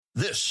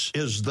This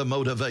is the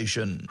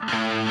motivation.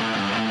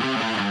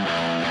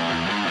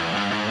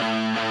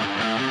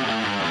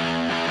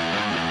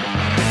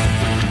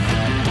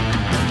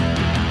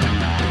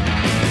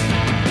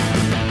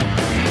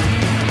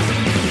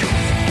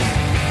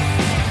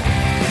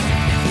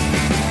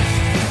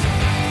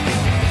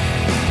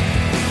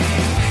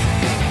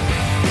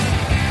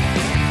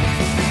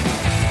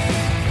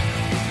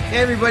 Hey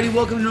everybody,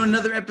 welcome to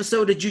another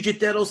episode of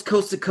Jiu-Jiterios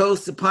Coast to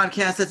Coast, the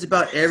podcast that's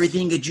about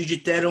everything a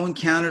Jiu-Jitero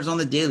encounters on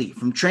the daily,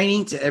 from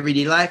training to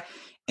everyday life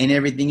and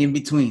everything in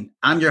between.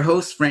 I'm your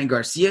host, Frank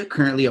Garcia,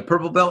 currently a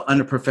purple belt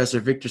under Professor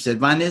Victor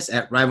Cervantes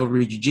at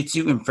Rivalry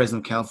Jiu-Jitsu in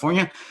Fresno,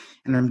 California.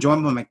 And I'm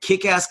joined by my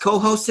kick-ass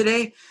co-host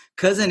today,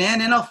 Cousin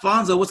Ann and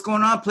Alfonso. What's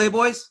going on,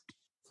 Playboys?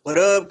 What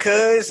up,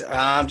 cuz?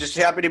 I'm just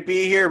happy to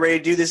be here, ready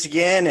to do this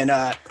again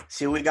and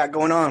see what we got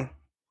going on.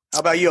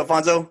 How about you,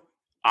 Alfonso?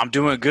 I'm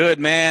doing good,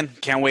 man.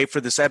 Can't wait for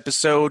this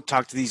episode,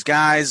 talk to these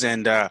guys,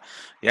 and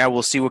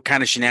we'll see what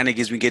kind of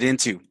shenanigans we get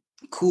into.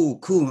 Cool.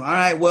 All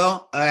right,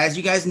 well, as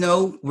you guys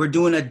know, we're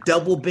doing a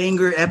double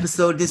banger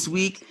episode this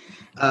week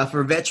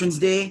for Veterans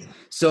Day.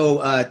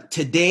 So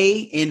today,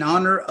 in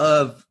honor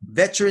of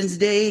Veterans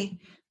Day,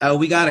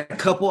 we got a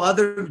couple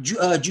other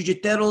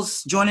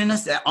Jiu-Jiteros joining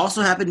us that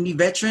also happen to be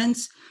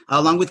veterans,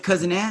 along with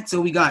Cousin Ant.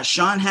 So we got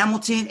Sean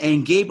Hamilton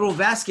and Gabriel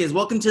Vasquez.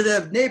 Welcome to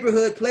the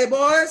neighborhood,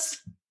 Playboys.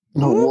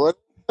 What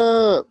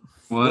up?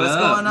 What's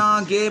going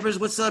on, Gabers?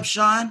 What's up,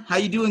 Sean? How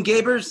you doing,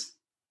 Gabers?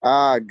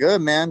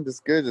 Good, man.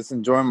 Just good. Just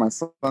enjoying my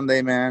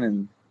Sunday, man,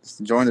 and just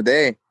enjoying the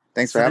day.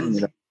 Thanks for having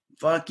me.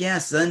 Fuck yeah,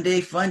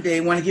 Sunday, fun day.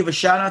 Want to give a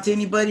shout out to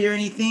anybody or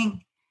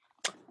anything?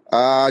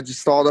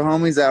 Just all the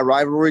homies at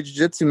Rivalry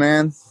Jiu-Jitsu,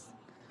 man.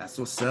 That's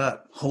what's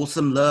up.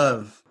 Wholesome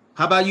love.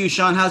 How about you,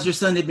 Sean? How's your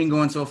Sunday been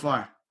going so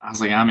far?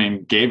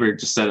 Gaber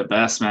just said it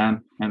best,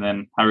 man. And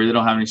then I really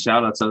don't have any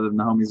shout outs other than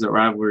the homies at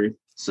Rivalry.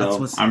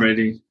 So I'm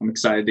ready. I'm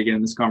excited to get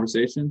in this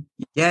conversation.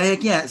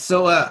 Yeah.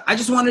 So I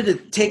just wanted to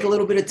take a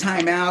little bit of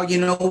time out.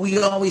 You know,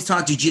 we always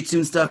talk jiu-jitsu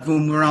and stuff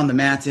when we're on the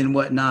mats and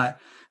whatnot.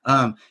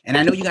 And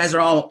I know you guys are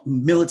all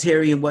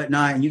military and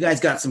whatnot, and you guys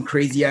got some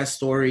crazy ass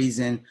stories.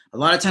 And a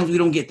lot of times we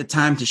don't get the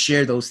time to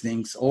share those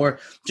things or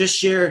just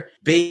share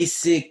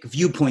basic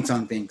viewpoints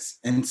on things.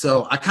 And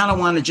so I kind of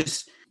want to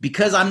just,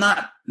 because I'm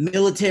not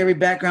military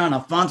background,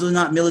 Alfonso's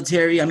not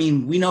military. I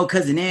mean, we know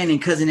Cousin Ann,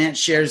 and Cousin Ann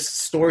shares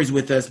stories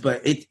with us,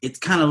 but it's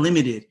kind of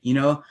limited, you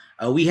know?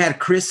 We had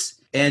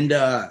Chris and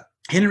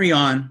Henry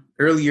on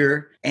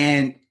earlier,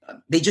 and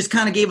they just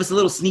kind of gave us a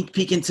little sneak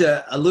peek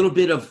into a little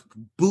bit of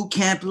boot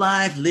camp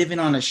life, living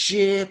on a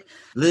ship,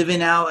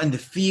 living out in the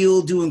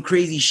field, doing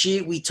crazy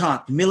shit. We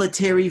talked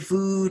military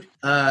food.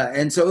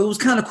 And so it was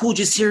kind of cool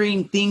just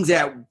hearing things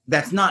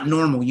that's not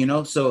normal, you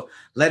know? So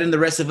letting the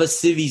rest of us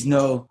civvies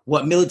know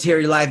what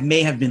military life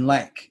may have been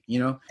like, you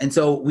know? And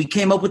so we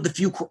came up with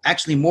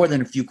actually more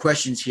than a few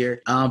questions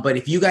here. But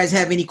if you guys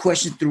have any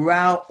questions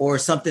throughout or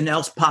something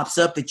else pops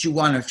up that you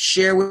want to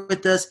share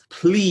with us,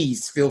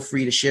 please feel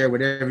free to share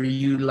whatever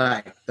you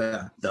like.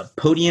 The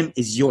podium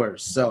is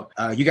yours. So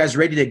you guys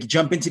ready to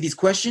jump into these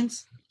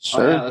questions?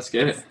 Sure. Oh, yeah, let's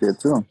get it. Get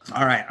to them.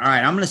 All right.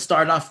 I'm going to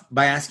start off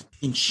by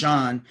asking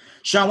Sean.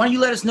 Sean, why don't you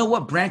let us know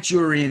what branch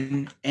you're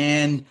in?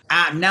 And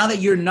now that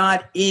you're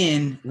not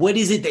in, what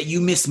is it that you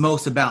miss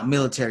most about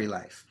military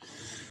life?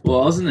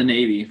 Well, I was in the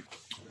Navy.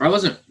 I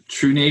wasn't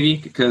true Navy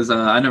because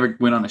I never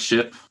went on a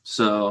ship.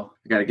 So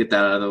I got to get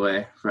that out of the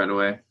way right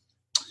away.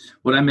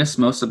 What I miss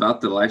most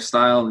about the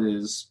lifestyle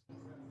is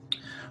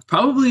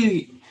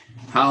probably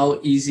how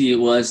easy it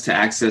was to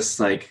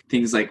access like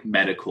things like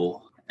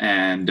medical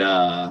and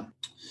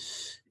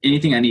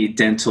anything I need,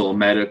 dental,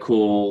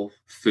 medical,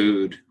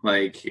 food.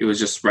 Like it was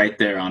just right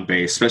there on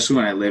base, especially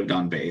when I lived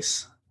on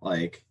base.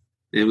 Like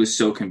it was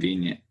so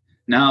convenient.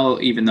 Now,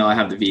 even though I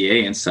have the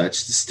VA and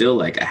such, it's still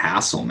like a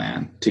hassle,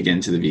 man, to get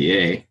into the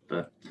VA.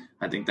 But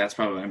I think that's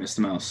probably what I miss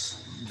the most.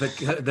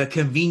 The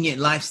convenient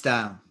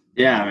lifestyle.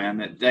 Yeah,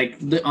 man.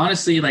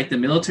 Honestly, like the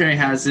military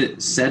has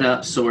it set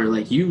up so where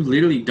like you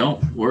literally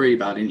don't worry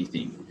about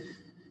anything.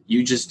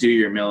 You just do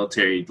your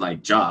military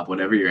like job,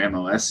 whatever your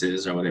MOS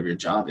is or whatever your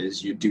job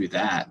is, you do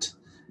that.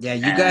 Yeah,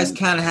 you guys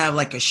kind of have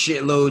like a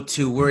shitload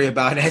to worry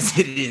about as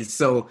it is.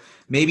 So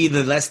maybe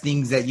the less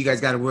things that you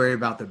guys got to worry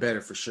about, the better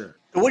for sure.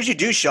 What did you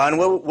do, Sean?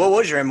 What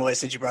was your MOS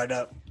since you brought it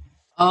up?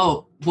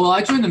 Oh, well,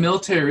 I joined the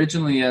military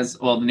originally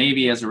the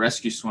Navy as a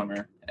rescue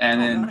swimmer. And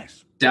then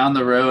down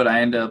the road,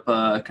 I ended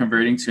up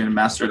converting to a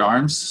Master at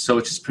Arms. So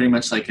which is pretty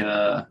much like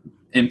a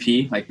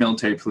MP, like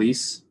military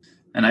police.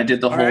 And I did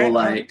the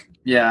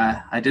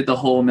I did the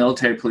whole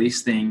military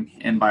police thing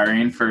in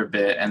Bahrain for a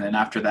bit. And then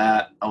after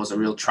that, I was a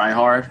real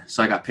tryhard.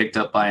 So I got picked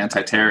up by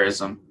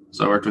anti-terrorism.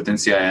 So I worked with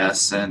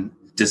NCIS and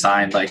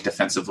designed like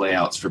defensive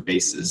layouts for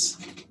bases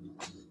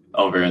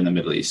over in the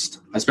Middle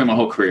East. I spent my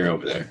whole career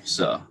over there.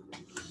 So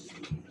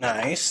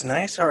nice.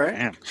 All right.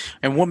 Damn.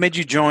 And what made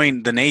you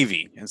join the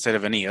Navy instead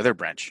of any other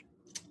branch?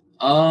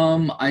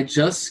 I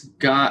just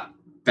got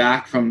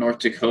back from North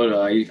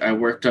Dakota. I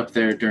worked up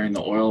there during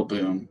the oil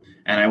boom.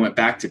 And I went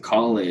back to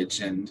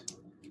college and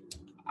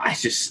I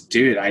just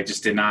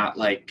did not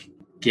like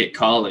get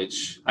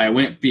college. I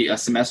went a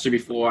semester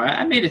before.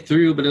 I made it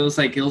through, but it was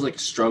like a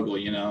struggle,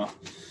 you know.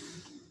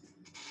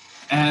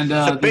 And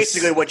so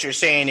basically what you're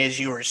saying is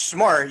you were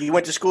smart. You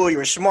went to school, you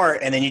were smart,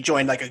 and then you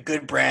joined like a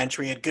good branch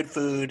where you had good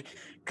food,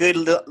 good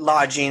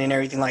lodging, and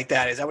everything like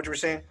that. Is that what you were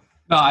saying?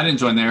 No, I didn't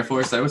join the Air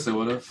Force. I wish I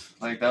would have.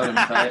 Like, that would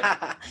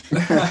have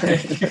been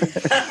tight.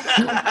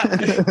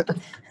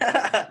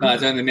 No, I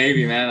joined the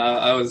Navy, man.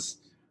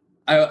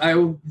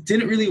 I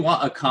didn't really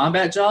want a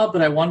combat job,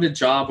 but I wanted a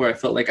job where I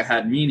felt like I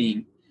had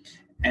meaning.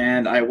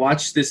 And I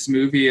watched this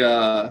movie,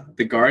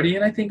 The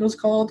Guardian, I think it was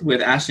called,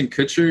 with Ashton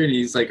Kutcher, and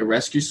he's like a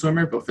rescue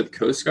swimmer, but for the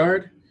Coast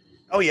Guard.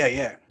 Oh, yeah.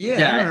 I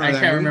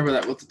can't remember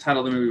what the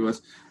title of the movie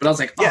was. But I was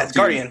like, it's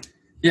Guardian.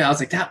 Yeah, I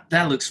was like,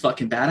 that looks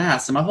fucking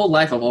badass. And my whole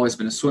life, I've always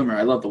been a swimmer.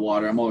 I love the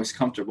water. I'm always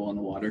comfortable in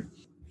the water.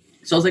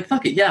 So I was like,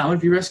 fuck it. Yeah, I want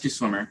to be a rescue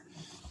swimmer.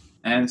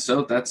 And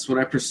so that's what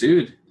I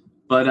pursued.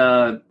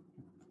 But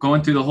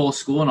going through the whole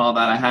school and all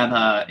that, I had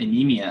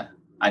anemia.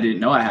 I didn't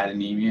know I had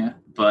anemia,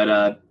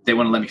 but they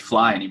wouldn't let me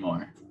fly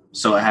anymore.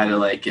 So I had to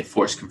like get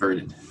force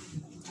converted.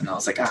 And I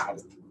was like,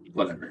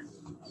 whatever.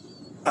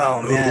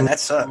 Oh, man, that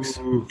sucks.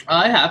 It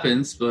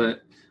happens,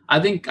 but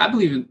I'm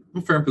a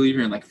firm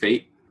believer in like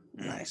fate.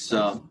 Nice.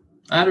 So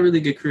I had a really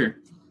good career.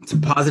 It's a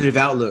positive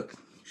outlook.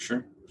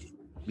 Sure.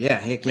 Yeah,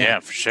 heck yeah. Yeah,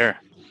 for sure.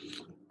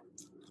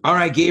 All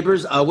right,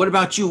 Gabers, what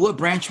about you? What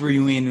branch were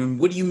you in, and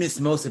what do you miss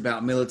most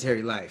about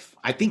military life?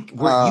 I think you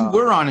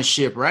were on a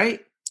ship,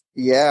 right?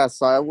 Yeah,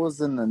 so I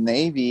was in the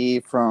Navy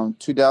from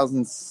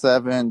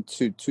 2007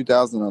 to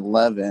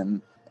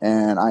 2011,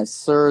 and I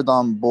served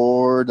on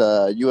board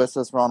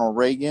USS Ronald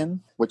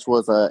Reagan, which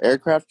was an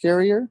aircraft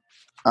carrier.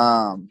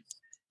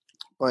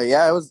 But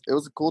yeah, it was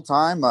a cool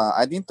time.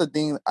 I think the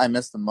thing I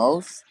missed the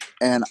most,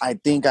 and I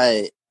think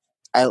I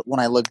when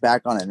I look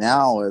back on it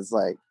now, is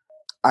like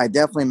I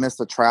definitely missed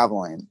the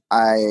traveling.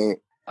 Man,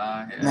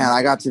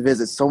 I got to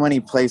visit so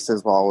many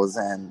places while I was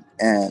in,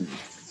 and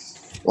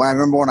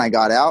when I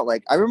got out,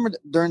 like I remember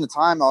during the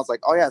time I was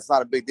like, oh yeah, it's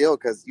not a big deal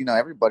because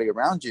everybody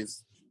around you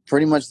is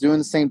pretty much doing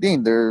the same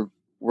thing.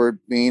 We're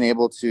being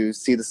able to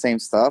see the same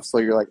stuff, so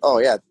you're like, oh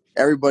yeah,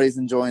 everybody's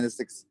enjoying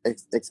this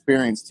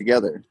experience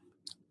together.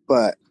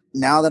 But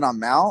now that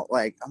I'm out,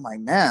 like I'm like,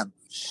 man,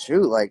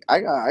 shoot, like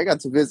I got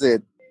to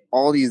visit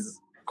all these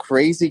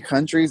crazy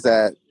countries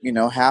that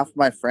half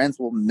my friends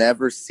will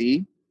never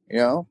see.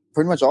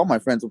 Pretty much all my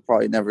friends will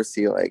probably never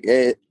see. Like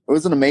it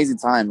was an amazing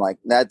time. Like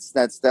that's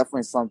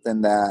definitely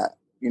something that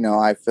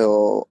I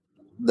feel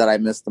that I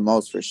miss the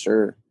most for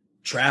sure.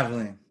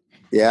 Traveling.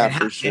 Yeah,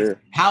 for sure.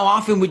 How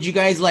often would you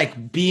guys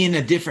like be in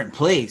a different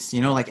place?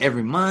 Like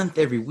every month,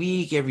 every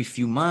week, every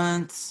few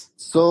months?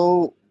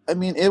 So I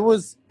mean,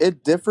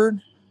 it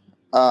differed.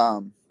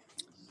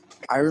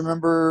 I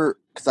remember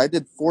because I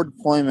did 4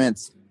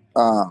 deployments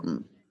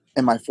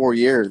in my 4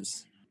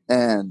 years,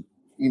 and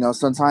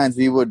sometimes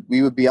we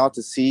would be out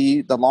to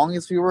sea. The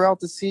longest we were out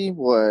to sea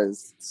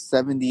was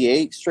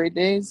 78 straight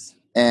days,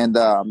 and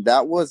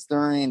that was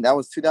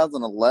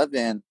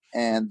 2011.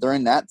 And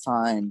during that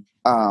time,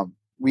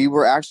 we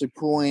were actually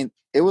pulling.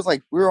 It was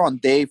like we were on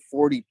day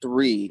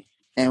 43,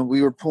 and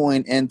we were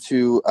pulling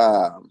into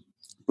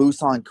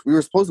Busan. We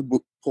were supposed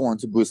to pull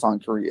into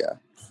Busan, Korea.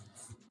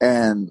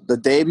 And the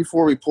day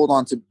before we pulled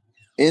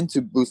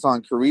into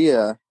Busan,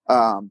 Korea,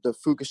 the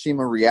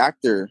Fukushima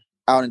reactor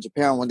out in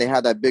Japan, when they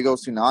had that big old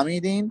tsunami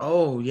thing.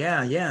 Oh,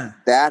 yeah.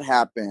 That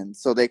happened.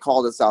 So they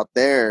called us out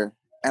there.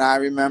 And I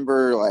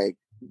remember, like,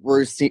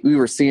 we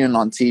were seeing it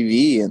on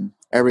TV, and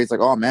everybody's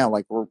like, oh, man,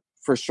 like, we're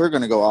for sure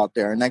going to go out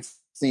there. And next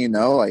thing you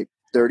know, like,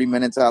 30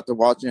 minutes after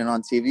watching it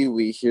on TV,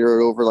 we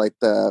hear it over, like,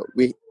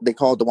 they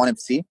call it the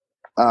 1MC.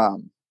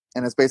 And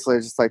it's basically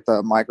just, like,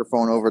 the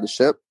microphone over the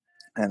ship.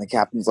 And the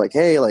captain's like,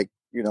 hey, like,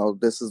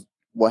 this is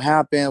what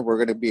happened. We're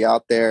going to be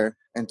out there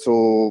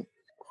until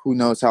who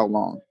knows how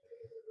long.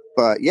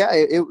 But, yeah,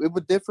 it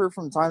would differ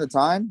from time to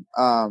time.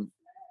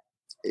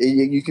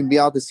 You can be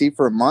out to sea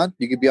for a month.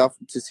 You could be out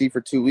to sea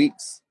for 2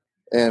 weeks.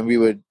 And we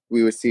would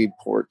see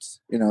ports,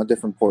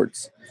 different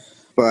ports.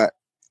 But,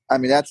 I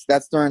mean,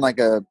 that's during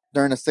a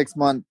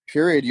 6-month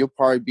period. You'll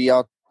probably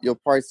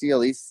see at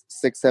least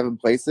 6-7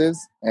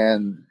 places.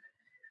 And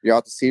you're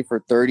out to sea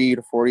for 30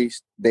 to 40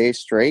 days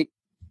straight.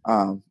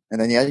 And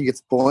then you get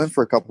to pull in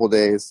for a couple of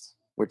days,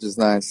 which is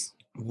nice.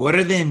 What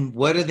are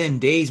them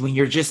days when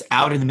you're just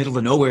out in the middle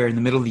of nowhere, in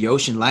the middle of the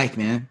ocean, like,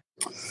 man?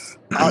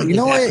 You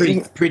know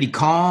what? Pretty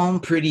calm.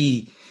 Do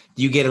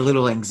you get a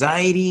little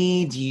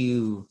anxiety? Do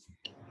you?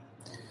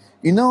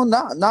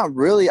 Not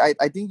really. I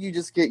think you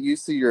just get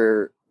used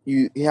to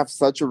you have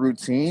such a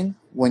routine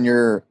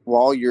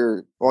while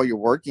you're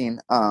working.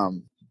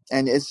 And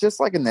it's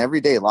just like an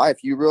everyday life.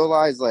 You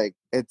realize like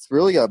it's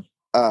really a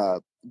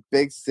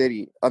big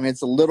city. I mean,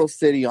 it's a little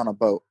city on a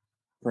boat,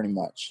 pretty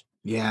much.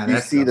 Yeah, you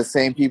see the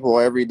same people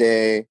every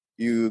day.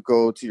 You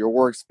go to your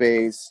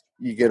workspace,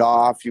 you get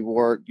off, you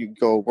work, you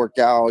go work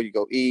out, you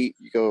go eat,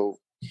 you go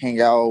hang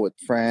out with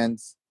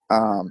friends,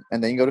 and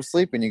then you go to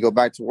sleep and you go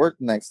back to work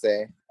the next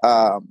day.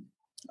 I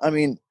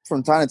mean,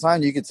 from time to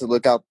time, you get to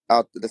look out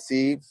to the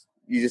sea.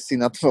 You just see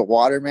nothing but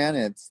water,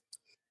 man.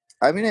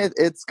 I mean,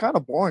 it's kind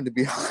of boring, to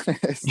be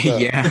honest. So.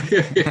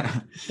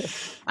 Yeah.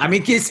 I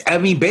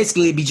mean,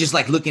 basically, it'd be just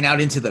like looking out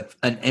into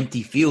an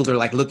empty field or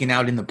like looking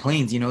out in the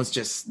plains. It's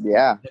just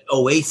Yeah, the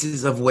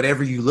oasis of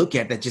whatever you look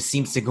at that just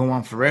seems to go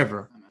on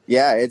forever.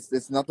 yeah.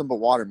 It's nothing but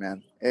water,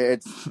 man.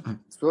 It's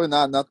really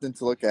nothing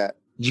to look at.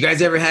 Did you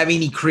guys ever have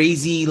any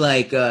crazy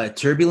like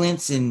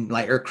turbulence and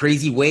or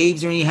crazy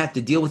waves, or you have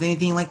to deal with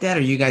anything like that? Or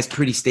are you guys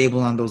pretty stable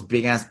on those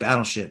big ass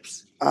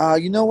battleships?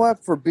 You know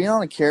what? For being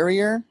on a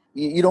carrier,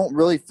 you don't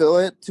really feel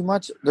it too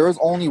much. There was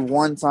only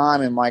one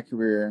time in my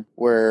career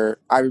where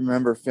I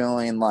remember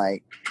feeling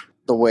like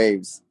the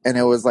waves, and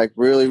it was like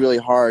really, really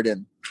hard.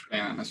 And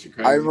Man, that's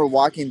crazy. I remember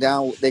walking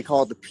down. They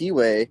call it the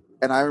P-way,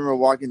 and I remember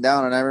walking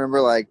down, and I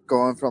remember like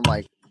going from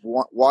like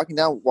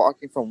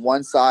walking from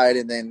one side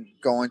and then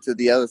going to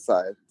the other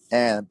side.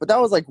 But that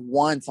was like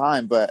one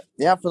time. But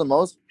yeah, for the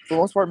most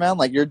part, man,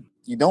 like you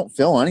don't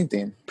feel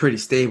anything. Pretty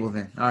stable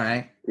then. All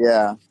right.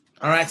 Yeah.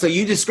 All right. So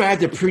you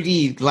described a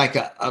pretty like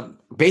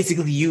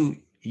basically you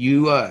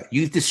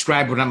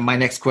described what my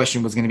next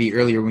question was going to be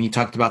earlier when you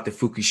talked about the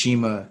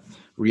Fukushima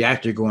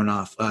reactor going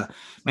off.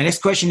 My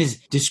next question is,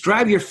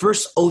 describe your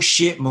first oh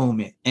shit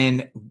moment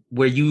and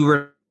where you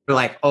were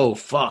like, oh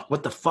fuck,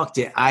 what the fuck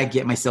did I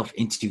get myself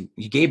into?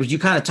 Gabriel, you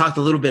kind of talked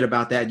a little bit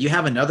about that. Do you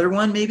have another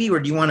one maybe, or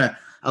do you want to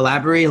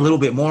elaborate a little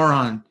bit more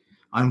on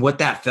what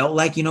that felt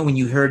like, when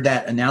you heard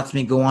that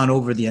announcement go on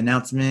over the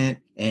announcement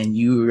and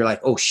you were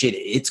like, oh shit,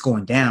 it's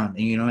going down,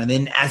 and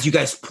then as you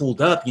guys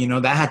pulled up,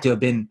 that had to have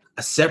been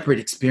a separate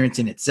experience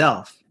in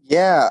itself.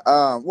 Yeah.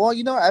 Well,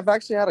 I've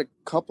actually had a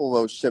couple of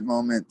those shit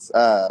moments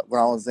when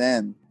I was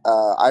in.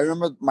 I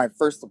remember my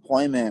first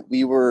deployment.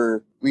 We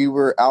were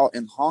out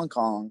in Hong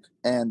Kong,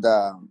 and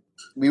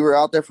we were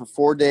out there for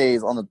 4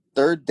 days. On the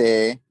third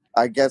day,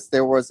 I guess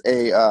there was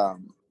a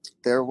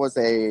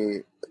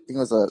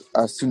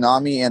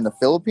tsunami in the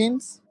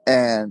Philippines,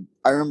 and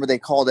I remember they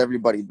called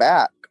everybody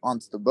back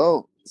onto the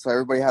boat. So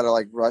everybody had to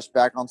like rush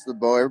back onto the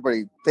boat.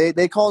 Everybody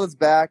they called us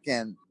back,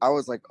 and I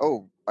was like,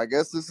 oh, I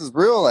guess this is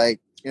real.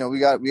 Like,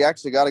 we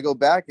actually got to go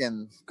back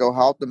and go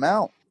help them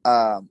out.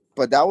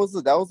 But that was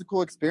a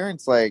cool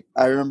experience. Like,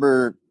 I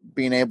remember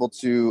being able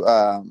to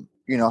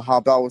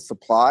help out with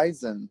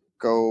supplies and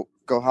go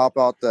help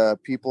out the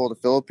people of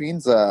the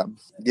Philippines,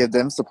 give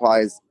them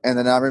supplies. And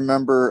then I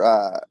remember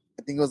I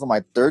think it was on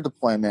my third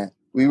deployment,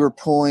 we were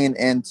pulling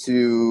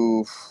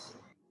into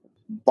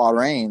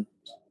Bahrain.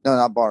 No,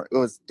 not Bahrain. It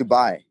was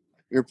Dubai.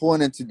 We were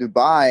pulling into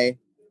Dubai,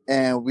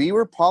 and we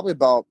were probably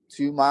about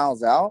 2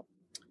 miles out,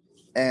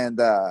 and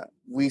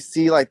we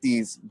see like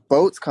these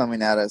boats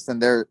coming at us,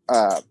 and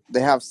they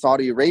have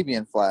Saudi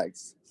Arabian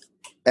flags.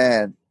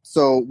 And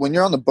so when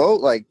you're on the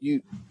boat, like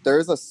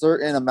there's a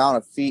certain amount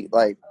of feet,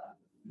 like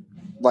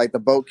the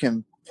boat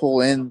can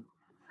pull in,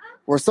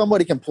 or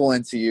somebody can pull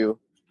into you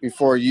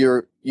before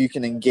you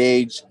can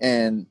engage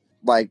in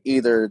like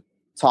either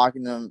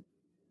talking to them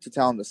to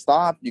tell them to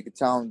stop. You could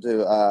tell them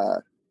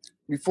to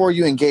before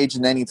you engage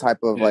in any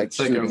type of like. It's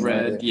like a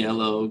red,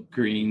 yellow,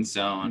 green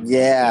zone.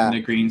 Yeah. In the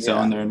green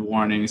zone, they're in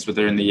warnings, but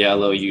they're in the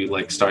yellow. You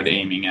like start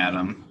aiming at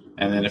them,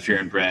 and then if you're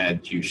in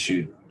red, you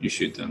shoot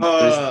them.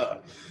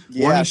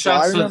 Yeah. So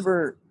I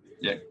remember.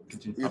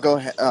 Continue. You go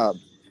ahead.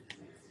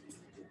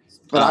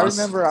 But I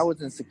remember I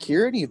was in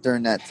security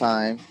during that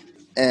time,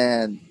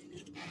 and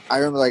I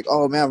remember like,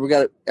 oh man,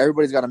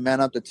 everybody's got to man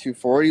up to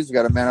 240s, we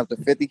got to man up to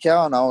 50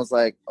 cal, and I was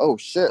like, oh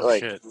shit,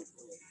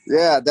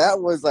 yeah,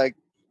 that was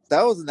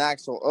an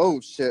actual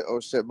oh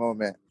shit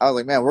moment. I was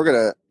like, man,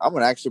 I'm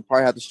gonna actually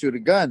probably have to shoot a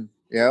gun,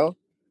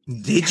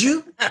 Did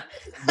you?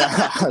 You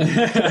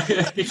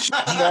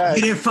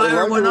didn't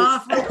fire one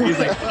off? He's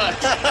like,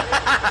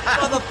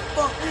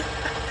 motherfucker.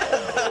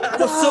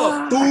 What's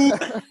up,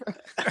 dude?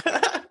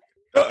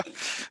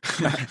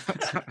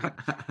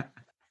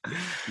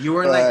 You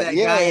weren't like that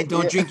guy and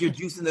don't drink your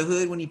juice in the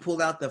hood when he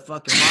pulled out the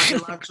fucking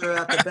rocket launcher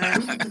out the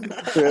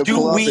back.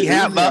 Do we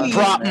have a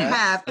problem?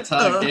 That's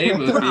how a game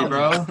would be,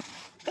 bro.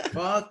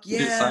 Fuck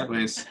yeah.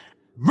 Sideways.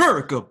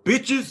 America,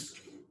 bitches.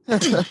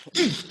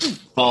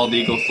 Bald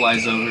eagle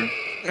flies over.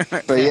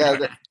 But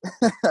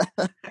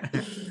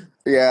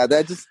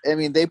that just, I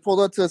mean, they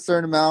pulled up to a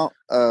certain amount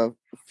of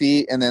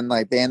feet and then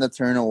like they had to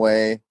turn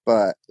away.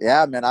 But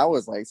yeah, man, I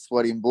was like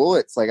sweating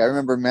bullets. Like I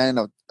remember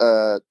manning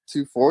a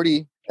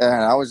 240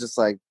 and I was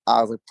like,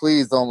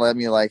 please don't let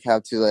me like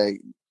have to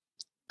like,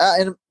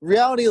 in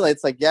reality, like,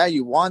 it's like, yeah,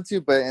 you want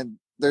to, but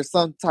there's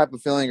some type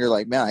of feeling you're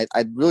like, man,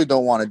 I really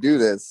don't want to do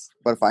this,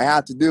 but if I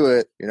have to do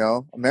it,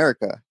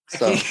 America.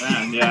 So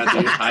man, yeah,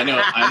 dude, I know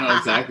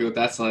exactly what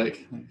that's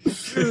like.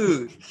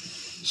 Dude,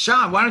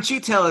 Sean, why don't you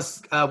tell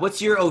us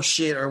what's your oh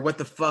shit or what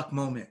the fuck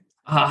moment?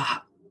 I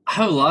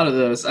have a lot of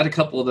those. I had a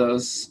couple of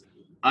those.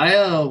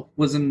 I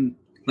was in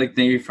like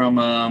Navy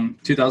from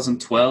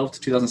 2012 to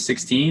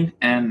 2016,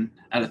 and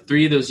out of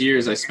 3 of those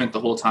years, I spent the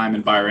whole time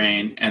in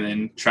Bahrain and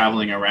then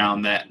traveling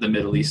around the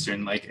Middle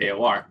Eastern like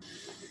AOR.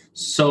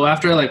 So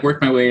after I like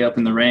worked my way up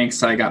in the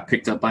ranks, I got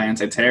picked up by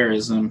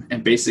anti-terrorism,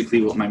 and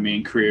basically what my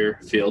main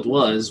career field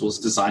was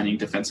designing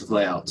defensive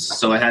layouts.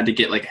 So I had to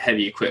get like a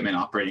heavy equipment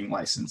operating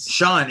license.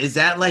 Sean, is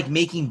that like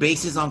making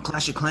bases on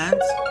Clash of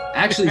Clans?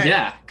 Actually,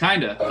 yeah,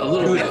 kind of a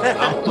little Dude, bit.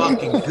 I'm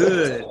fucking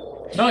good.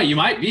 No, you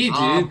might be,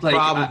 dude.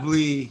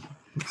 Probably.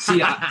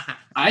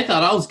 I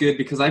thought I was good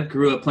because I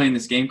grew up playing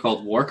this game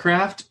called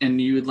Warcraft,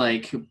 and you would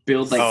like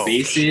build like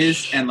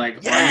bases and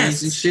like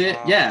armies and shit.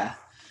 Yeah.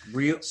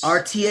 Real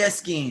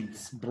RTS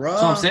games, bro.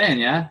 That's what I'm saying,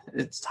 yeah.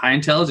 It's high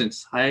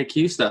intelligence, high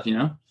IQ stuff, you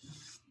know?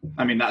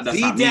 I mean, that's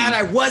See, not me. Dad,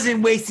 I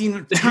wasn't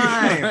wasting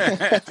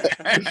time.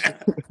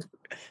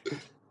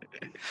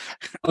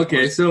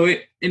 Okay, so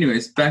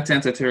anyways, back to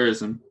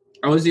anti-terrorism.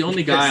 I was the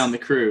only guy on the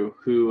crew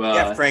who...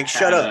 yeah, Frank,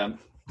 shut up.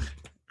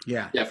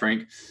 Yeah,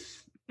 Frank.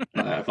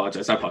 I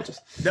apologize.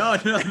 No. I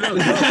feel bad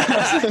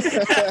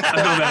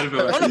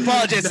about it. Don't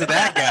apologize to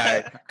that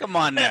guy. Come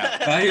on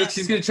now.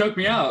 She's going to choke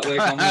me out like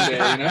on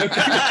Monday, you know?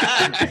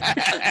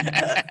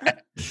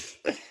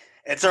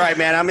 It's all right,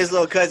 man. I'm his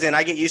little cousin.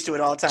 I get used to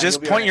it all the time.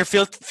 Just point your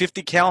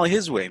 50 cal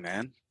his way,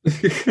 man.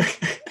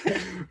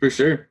 For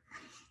sure.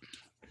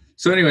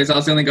 So anyways, I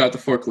was the only guy with the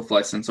forklift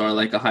license or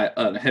like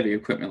a heavy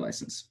equipment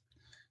license.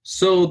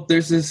 So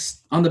there's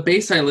this, on the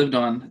base I lived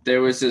on,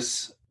 there was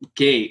this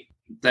gate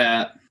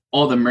that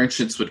all the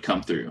merchants would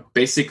come through.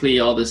 Basically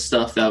all this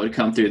stuff that would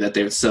come through that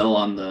they would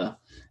sell in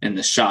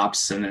the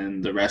shops and in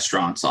the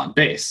restaurants on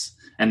base.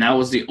 And that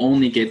was the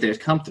only gate they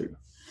would come through.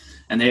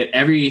 And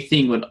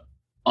everything would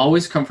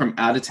always come from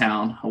out of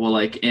town, well,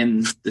 like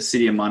in the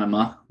city of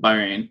Manama,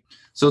 Bahrain.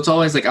 So it's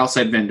always like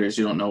outside vendors.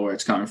 You don't know where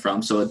it's coming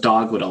from. So a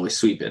dog would always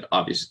sweep it,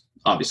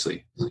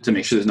 obviously, to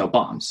make sure there's no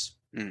bombs.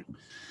 Mm.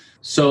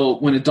 So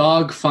when a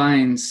dog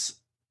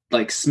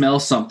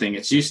smells something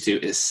it's used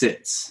to, it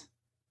sits.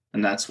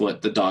 And that's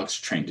what the dogs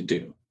are trained to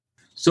do.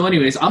 So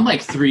anyways, I'm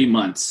like 3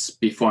 months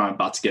before I'm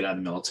about to get out of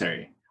the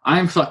military.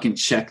 I'm fucking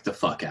checked the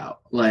fuck out.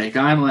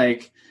 I'm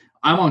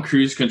on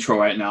cruise control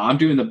right now. I'm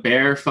doing the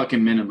bare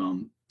fucking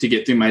minimum to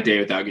get through my day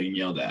without getting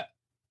yelled at.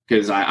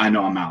 Because I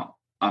know I'm out.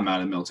 I'm out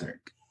of the military.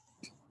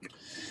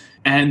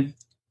 And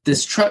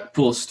this truck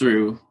pulls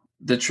through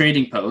the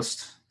trading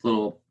post,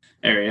 little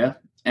area,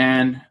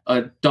 and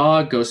a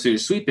dog goes through to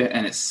sweep it,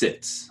 and it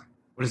sits.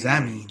 What does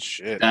that mean?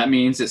 Shit. That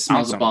means it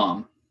smells a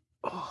bomb.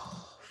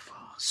 Oh,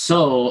 fuck.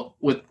 So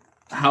with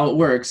how it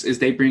works is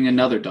they bring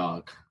another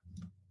dog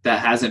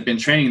that hasn't been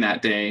training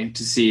that day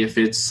to see if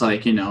it's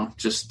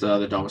just the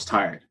other dog was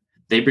tired.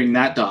 They bring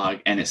that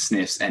dog and it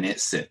sniffs and it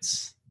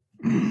sits.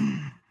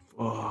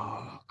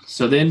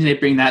 So then they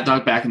bring that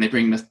dog back and they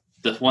bring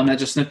the one that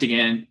just sniffed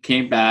again,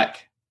 came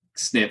back,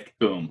 sniffed,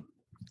 boom,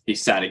 he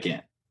sat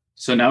again.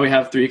 So now we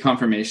have 3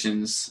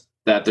 confirmations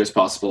that there's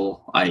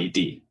possible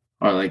IED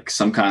or like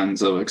some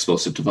kinds of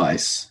explosive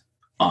device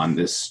on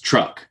this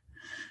truck.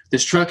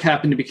 This truck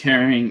happened to be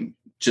carrying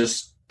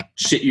just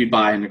shit you'd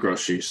buy in the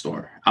grocery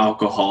store.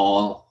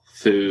 Alcohol,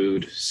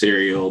 food,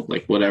 cereal,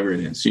 like whatever it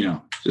is,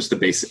 just the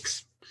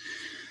basics.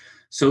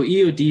 So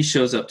EOD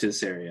shows up to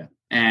this area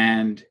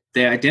and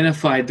they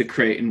identified the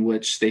crate in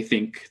which they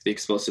think the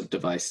explosive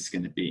device is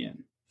going to be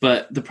in.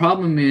 But the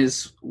problem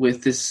is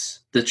with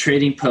the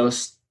trading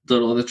post,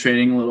 the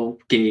trading little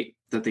gate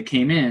that they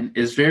came in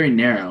is very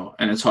narrow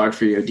and it's hard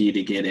for EOD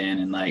to get in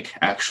and like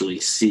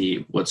actually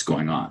see what's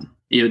going on.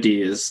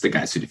 EOD is the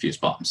guys who defuse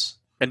bombs.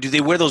 And do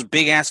they wear those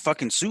big ass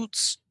fucking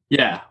suits?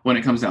 Yeah, when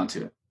it comes down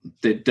to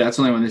it. That's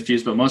only when they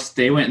defuse, but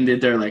they went and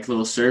did their like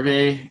little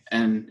survey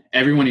and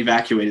everyone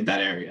evacuated that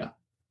area.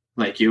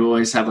 Like you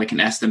always have like an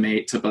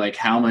estimate to like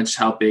how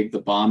big the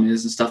bomb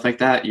is and stuff like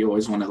that. You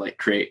always want to like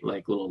create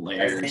like little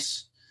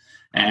layers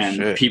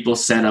and people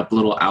set up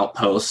little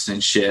outposts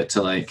and shit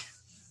to like,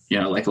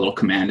 like a little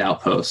command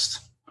outpost.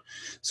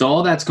 So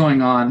all that's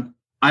going on.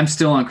 I'm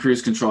still on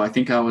cruise control. I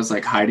think I was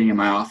like hiding in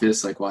my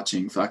office, like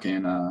watching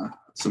fucking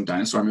some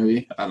dinosaur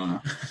movie. I don't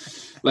know.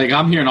 Like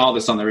I'm hearing all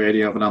this on the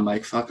radio, but I'm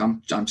like, fuck,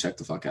 I'm checked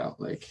the fuck out.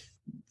 Like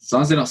as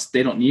long as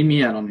they don't need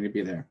me, I don't need to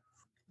be there.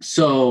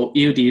 So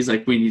EOD is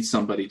like, we need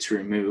somebody to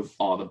remove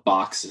all the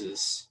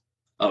boxes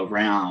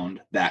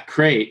around that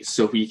crate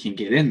so we can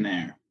get in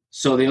there.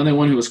 So the only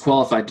one who was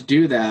qualified to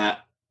do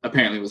that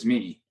apparently was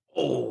me.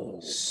 Oh.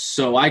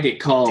 So I get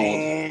called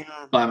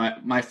by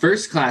my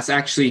first class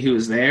actually who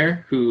was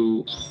there,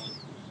 who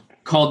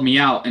called me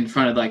out in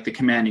front of like the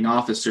commanding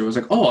officer, was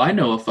like, oh, I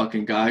know a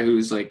fucking guy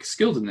who's like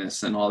skilled in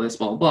this and all this,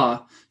 blah, blah,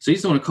 blah. So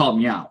he's the one who called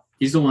me out.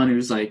 He's the one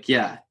who's like,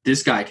 yeah,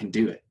 this guy can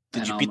do it.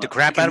 Did you beat the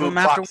crap out of him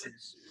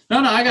afterwards? No,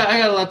 I got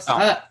a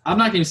lot. I'm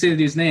not going to say the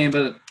dude's name,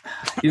 but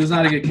he was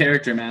not a good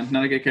character, man.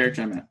 Not a good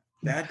character, man.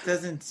 That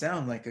doesn't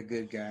sound like a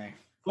good guy.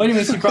 Well,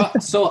 anyways,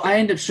 so I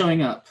end up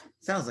showing up.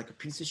 Sounds like a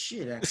piece of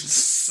shit,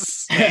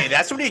 actually. Hey,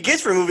 that's what he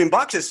gets for moving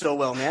boxes so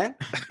well, man.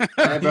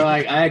 Hey, bro,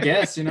 I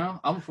guess, I'm a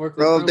forklift.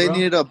 Bro, if they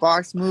needed a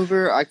box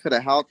mover, I could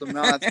have helped them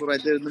out. That's what I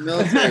did in the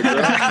military, bro.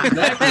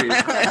 Exactly.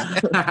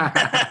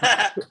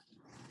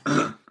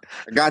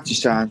 I got you,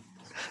 Sean.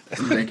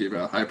 Thank you,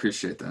 bro. I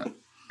appreciate that.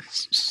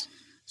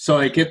 So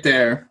I get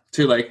there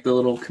to like the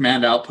little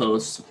command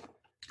outpost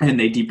and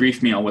they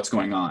debrief me on what's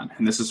going on.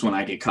 And this is when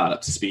I get caught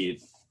up to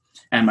speed.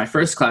 And my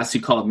first class who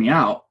called me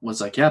out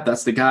was like, yeah,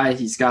 that's the guy.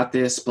 He's got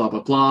this, blah,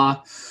 blah,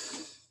 blah.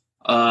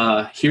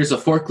 Here's a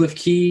forklift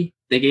key.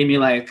 They gave me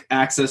like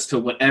access to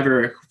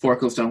whatever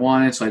forklift I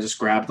wanted. So I just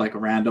grabbed like a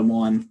random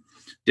one,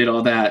 did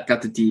all that,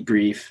 got the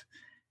debrief.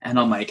 And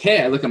I'm like,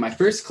 hey, I look at my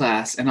first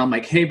class and I'm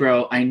like, hey,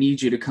 bro, I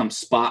need you to come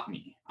spot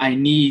me. I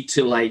need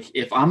to like,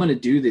 if I'm going to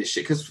do this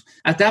shit, because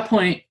at that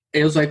point,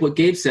 it was like what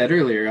Gabe said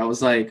earlier. I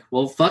was like,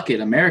 well, fuck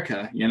it,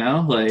 America, you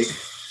know,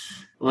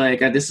 like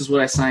this is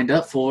what I signed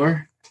up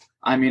for.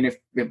 I mean, if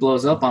it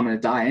blows up, I'm going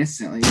to die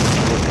instantly. It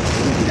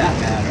wouldn't be that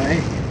bad,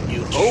 right?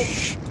 You hope.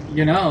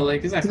 You know,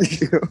 like, exactly.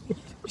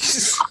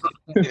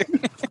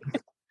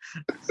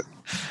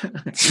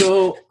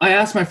 So I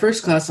asked my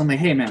first class, I'm like,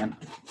 hey, man,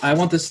 I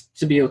want this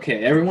to be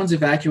okay. Everyone's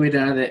evacuated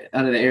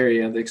out of the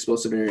area, the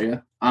explosive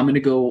area. I'm going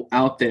to go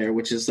out there,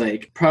 which is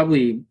like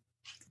probably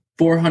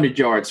 400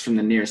 yards from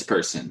the nearest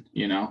person,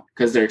 you know,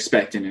 because they're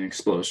expecting an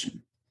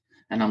explosion.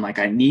 And I'm like,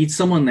 I need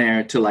someone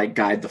there to like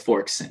guide the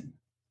forks in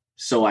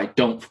so I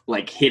don't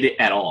like hit it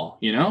at all,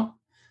 you know?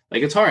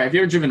 Like, it's hard. Have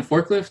you ever driven a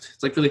forklift?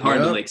 It's like really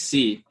hard to like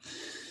see.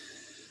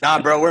 Nah,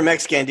 bro, we're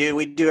Mexican, dude.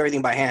 We do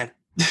everything by hand.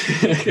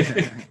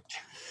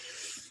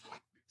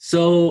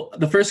 So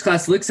the first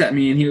class looks at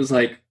me and he was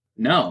like,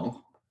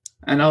 no.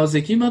 And I was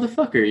like, you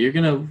motherfucker, you're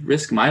going to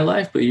risk my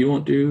life, but you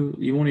won't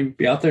even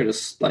be out there to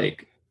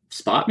like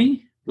spot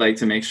me, like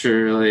to make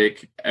sure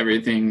like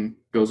everything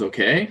goes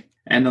okay.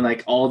 And then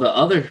like all the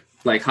other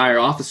like higher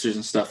officers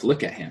and stuff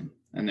look at him.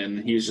 And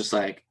then he was just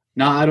like,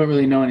 no, I don't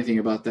really know anything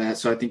about that.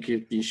 So I think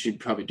you should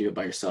probably do it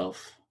by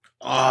yourself.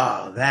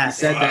 Oh, that's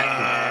said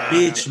that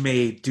bitch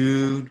made,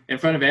 dude. In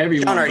front of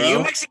everyone. John, are bro.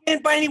 you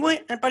Mexican by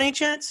any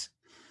chance?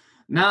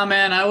 Nah,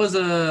 man, I'm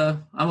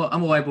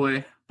a white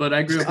boy, but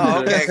I grew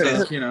up in okay,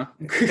 so, you know.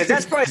 Because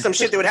that's probably some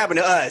shit that would happen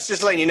to us.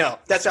 Just letting you know.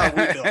 That's how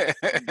we feel.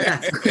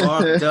 That's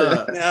fucked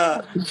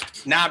up.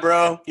 Nah,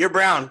 bro, you're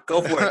brown.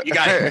 Go for it. You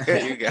got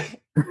it. You got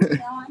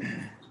it.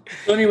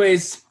 So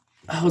anyways,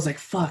 I was like,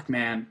 fuck,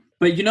 man.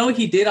 But you know what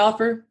he did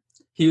offer?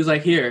 He was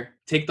like, here,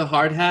 take the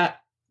hard hat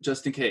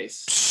just in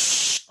case.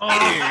 And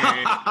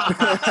I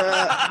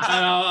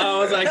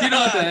was like, you know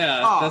what?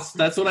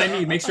 That's what I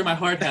need. Make sure my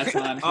hard hat's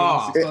on.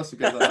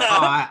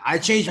 I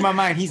changed my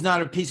mind. He's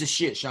not a piece of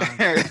shit, Sean.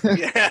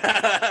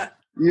 Yeah.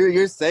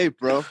 You're safe,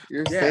 bro.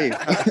 You're safe.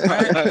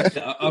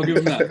 I'll give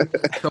him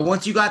that. So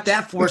once you got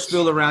that force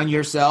field around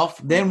yourself,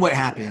 then what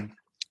happened?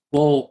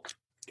 Well,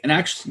 and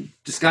actually,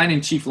 this guy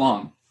named Chief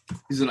Long,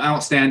 he's an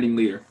outstanding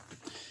leader.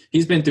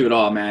 He's been through it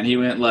all, man. He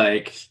went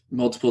like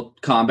multiple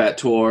combat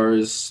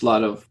tours,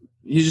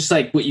 he's just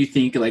like what you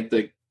think like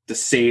the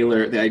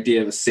sailor, the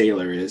idea of a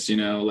sailor is, you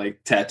know,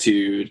 like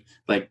tattooed,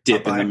 like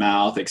dip Popeye. in the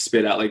mouth, like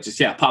spit out, like just,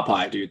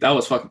 Popeye, dude. That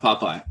was fucking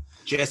Popeye.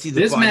 Jesse,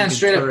 This man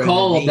straight up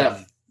called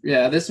that.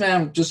 Yeah, this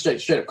man just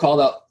straight up called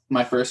out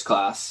my first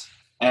class,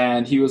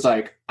 and he was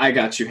like, I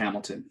got you,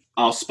 Hamilton.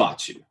 I'll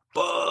spot you.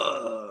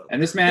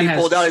 And this man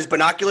Pulled out his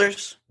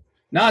binoculars.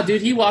 Nah,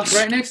 dude, he walked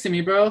right next to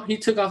me, bro. He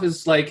took off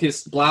his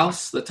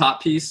blouse, the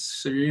top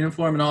piece of your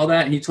uniform and all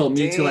that. And he told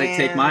me to like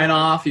take mine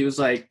off. He was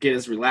like, get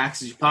as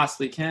relaxed as you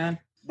possibly can.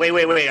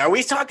 Wait. Are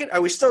we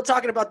still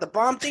talking about the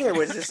bomb thing, or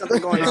was there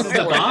something going on? This is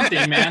the bomb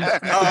thing, man.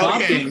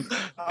 Bomb thing.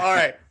 All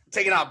right.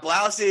 Taking out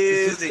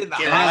blouses. And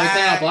Taking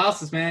out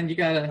blouses, man. You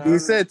gotta. You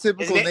said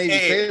typical Navy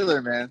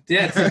sailor, man.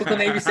 Yeah, typical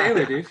Navy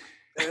sailor, dude.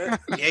 Yeah,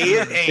 he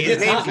is. Hey, his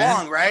name's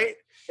Long, right?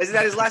 Isn't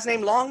that his last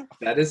name, Long?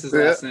 That is his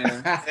last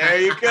name.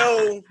 There you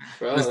go.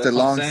 Bro, Mr.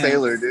 Long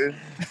Sailor, dude.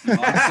 Long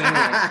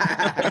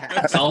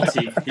Sailor.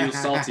 Salty. He was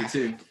salty,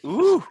 too.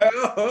 Ooh.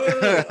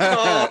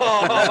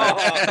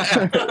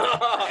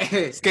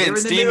 It's getting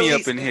steamy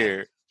up in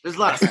here. There's a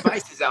lot of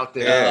spices out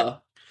there.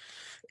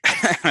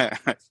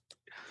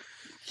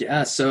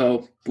 Yeah,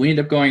 so we end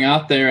up going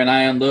out there, and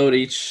I unload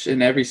each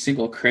and every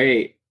single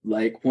crate,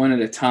 like one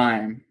at a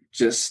time,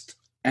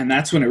 and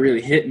that's when it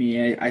really hit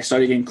me. I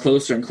started getting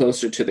closer and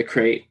closer to the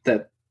crate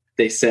that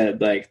they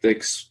said, like,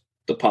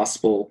 the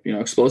possible,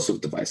 explosive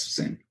device was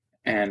in.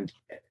 And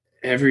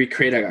every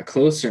crate I got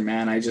closer,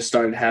 man, I just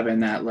started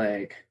having that,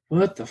 like,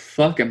 what the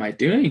fuck am I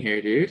doing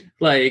here, dude?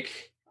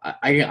 Like,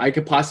 I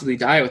could possibly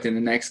die within the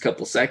next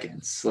couple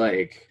seconds.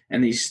 Like,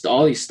 and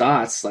all these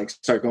thoughts, like,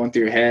 start going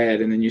through your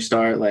head, and then you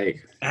start,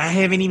 like... I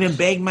haven't even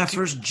bagged my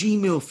first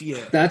G-MILF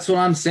yet. That's what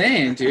I'm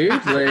saying, dude.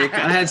 Like,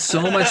 I had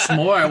so much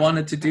more I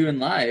wanted to do in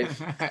life.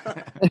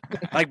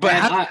 Like, but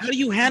how do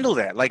you handle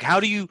that? Like, how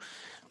do you,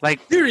 like...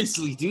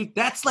 Seriously, dude,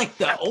 that's like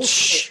the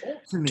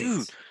ultimate.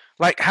 Dude,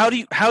 like, how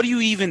do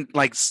you even,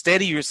 like,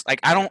 steady your...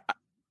 Like, I don't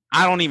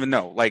even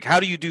know. Like, how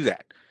do you do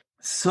that?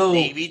 So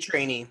Navy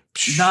training.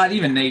 Not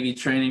even Navy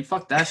training.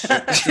 Fuck that shit.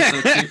 That's just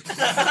so cheap.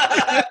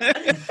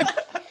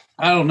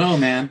 I don't know,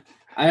 man.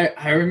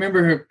 I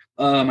remember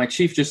my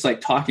chief just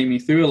like talking me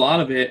through a lot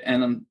of it,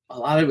 and a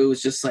lot of it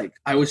was just like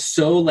I was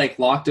so like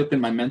locked up in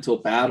my mental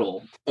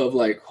battle of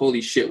like,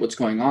 holy shit, what's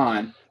going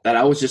on, that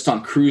I was just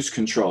on cruise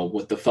control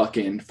with the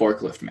fucking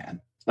forklift man.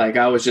 Like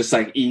I was just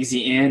like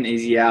easy in,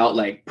 easy out,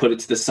 like put it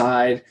to the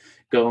side,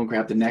 go and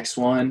grab the next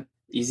one.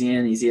 Easy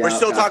in, easy out. We're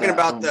still got talking that.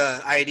 about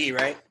the ID,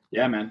 right?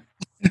 Yeah, man.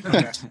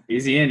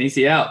 Easy in,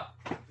 easy out.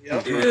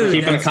 Yep. Dude,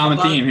 Keeping a that's common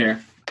theme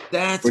here.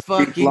 That's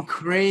fucking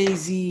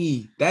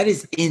crazy. That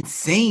is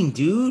insane,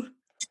 dude.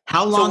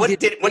 How So long what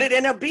did it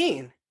end up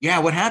being? Yeah,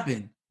 what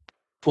happened?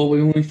 Well,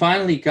 when we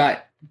finally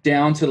got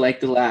down to like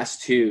the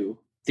last two,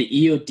 the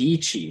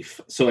EOD chief,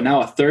 so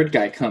now a third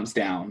guy comes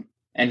down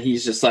and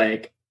he's just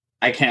like,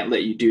 I can't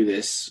let you do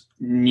this.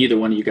 Neither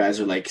one of you guys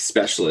are like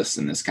specialists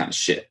in this kind of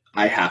shit.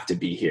 I have to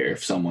be here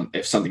if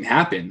something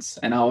happens.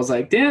 And I was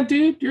like, damn,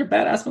 dude, you're a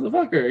badass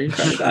motherfucker. You're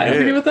trying to die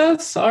over here with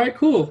us? All right,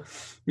 cool.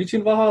 Meet you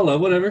in Valhalla,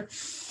 whatever.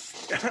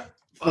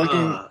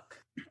 Fucking.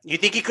 You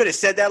think he could have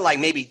said that like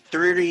maybe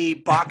 30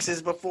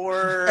 boxes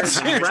before?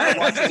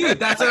 Right, dude,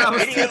 that's what I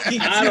was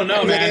thinking. I don't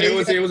know, man. It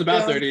was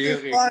about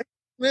 30. Fuck,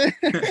 man.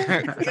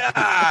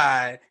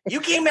 God,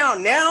 you came out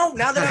now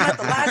that I'm at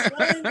the last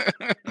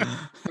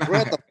one. We're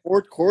at the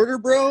fourth quarter,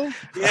 bro.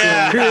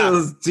 Yeah, For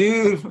reals,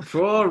 dude.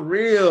 For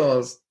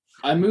reals.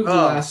 I moved the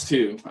last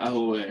two out of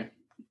the way.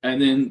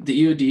 And then the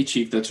EOD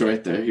chief that's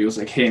right there, he was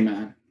like, hey,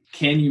 man,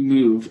 can you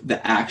move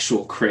the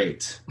actual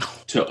crate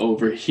to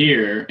over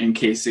here in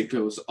case it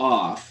goes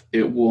off?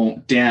 It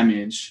won't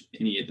damage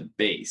any of the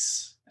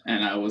base.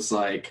 And I was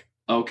like,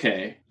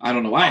 okay. I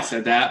don't know why I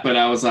said that, but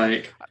I was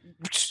like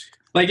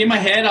in my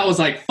head, I was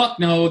like, fuck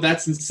no,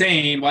 that's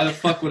insane. Why the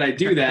fuck would I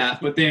do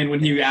that? But then when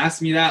he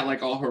asked me that,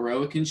 like all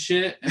heroic and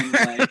shit, and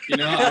like,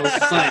 I was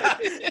just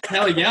like,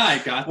 hell yeah, I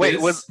got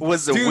this. Wait,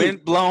 was the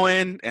wind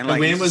blowing and The like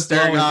wind was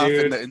staring blowing, off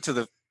dude. into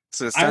the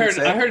I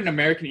sunset? heard an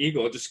American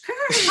Eagle just,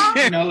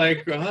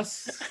 like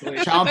us.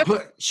 Like,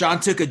 Sean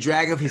took a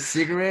drag of his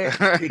cigarette,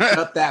 picked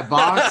up that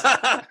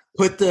box,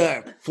 put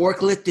the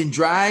forklift in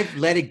drive,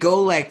 let it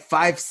go like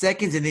 5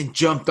 seconds, and then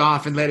jumped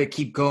off and let it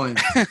keep going.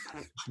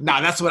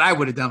 Nah, that's what I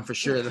would have done for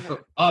sure.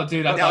 oh,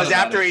 dude, that was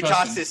after he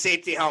tossed his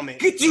safety helmet.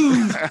 Get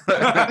you.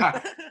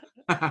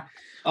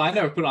 Oh, I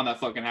never put on that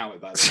fucking helmet,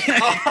 by the way. You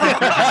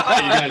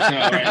guys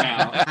know right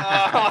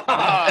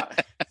now.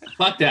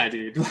 Fuck that,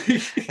 dude.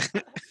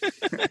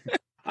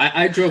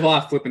 I drove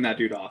off flipping that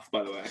dude off,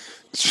 by the way.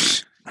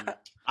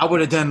 I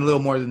would have done a little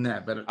more than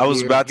that, but I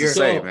was about to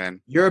say, so-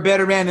 man. you're a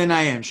better man than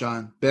I am,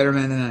 Sean. Better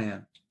man than I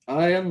am.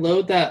 I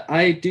unload that.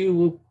 I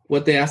do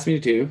what they asked me to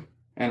do,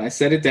 and I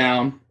set it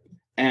down,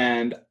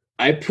 and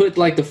I put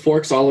like the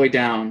forks all the way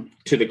down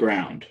to the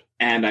ground,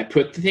 and I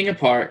put the thing in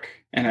park,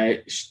 and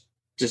I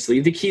just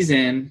leave the keys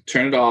in,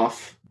 turn it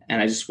off,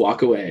 and I just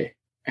walk away,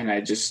 and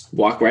I just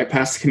walk right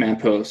past the command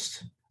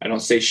post. I don't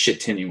say shit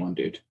to anyone,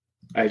 dude.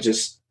 I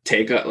just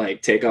take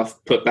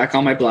off, put back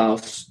on my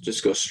blouse,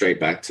 just go straight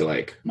back to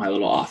like my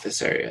little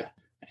office area.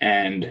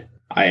 And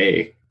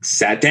I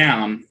sat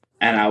down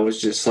and I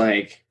was just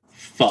like,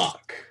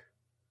 fuck.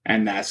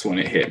 And that's when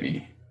it hit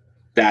me.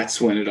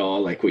 That's when it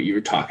all, like what you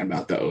were talking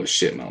about, the oh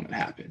shit moment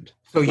happened.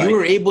 So Like- you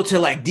were able to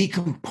like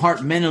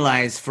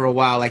decompartmentalize for a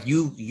while. Like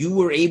you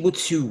were able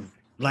to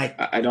like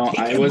I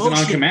take wasn't on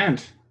emotion.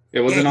 command. It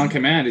wasn't Yeah, on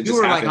command. It you just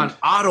were happened. like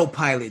on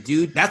autopilot,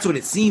 dude. That's what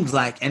it seems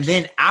like. And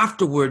then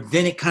afterward,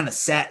 then it kind of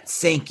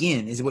sank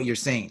in, is what you're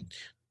saying.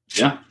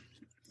 Yeah.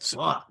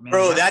 Fuck, man.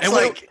 Bro, that's And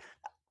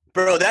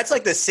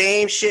like the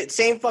same shit,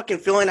 same fucking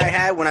feeling I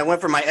had when I went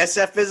for my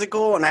SF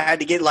physical and I had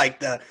to get like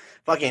the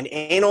fucking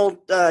anal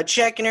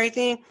check and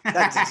everything.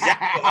 That's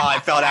exactly how I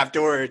felt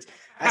afterwards.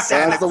 I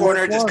sat in That's the the corner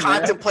worst just one, man.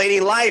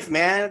 contemplating life,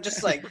 man.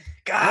 Just like,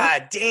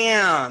 God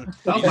damn.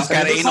 You just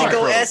got Physical anal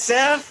probe.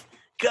 SF?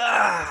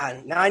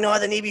 God, now I know how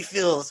the Navy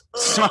feels.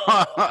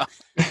 Ugh.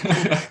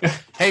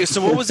 Hey,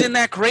 so what was in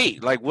that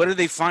crate? Like, what did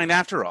they find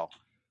after all?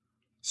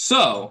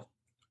 So,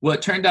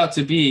 what turned out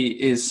to be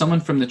is someone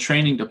from the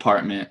training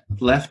department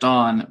left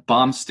on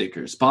bomb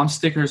stickers. Bomb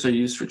stickers are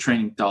used for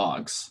training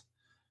dogs,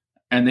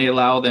 and they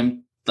allow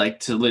them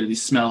like to literally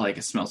smell like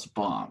it smells a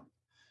bomb.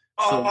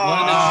 So one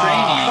of the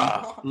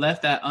training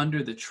left that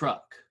under the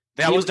truck.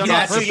 That was done on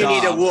That's who purpose. you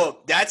need to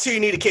whoop. That's who you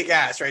need to kick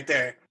ass right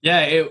there.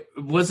 Yeah, it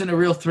wasn't a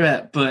real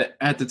threat, but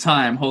at the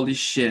time, holy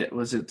shit,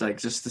 was it like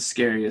just the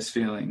scariest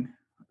feeling.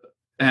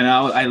 And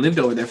I lived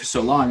over there for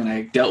so long, and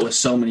I dealt with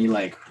so many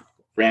like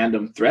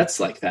random threats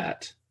like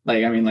that.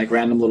 Like, I mean, like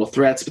random little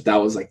threats, but that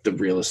was like the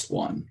realest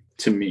one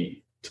to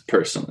me,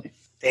 personally.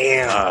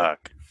 Damn.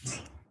 Fuck.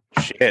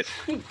 Shit.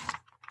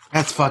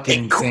 That's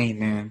fucking insane,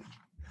 man.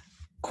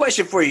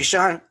 Question for you,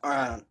 Sean.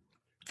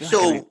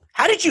 So,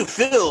 how did you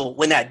feel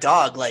when that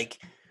dog, like,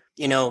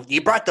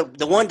 you brought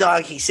the one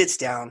dog, he sits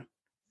down,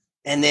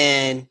 and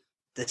then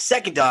the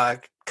second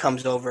dog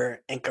comes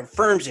over and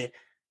confirms it.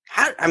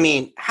 How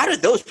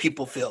did those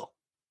people feel?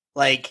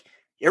 Like,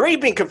 you've already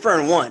been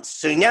confirmed once,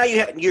 so now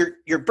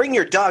you're bringing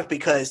your dog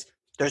because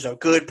there's a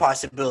good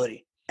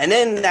possibility. And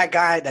then that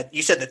guy that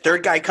you said the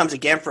third guy comes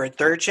again for a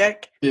third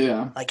check.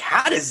 Yeah. Like,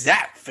 how does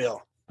that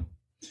feel?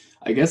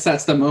 I guess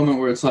that's the moment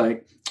where it's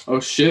like, oh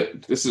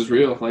shit, this is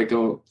real. Like,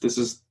 oh, this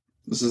is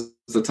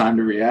the time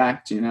to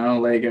react,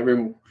 like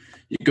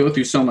you go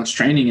through so much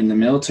training in the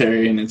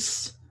military and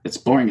it's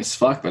boring as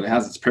fuck, but it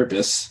has its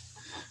purpose.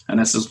 And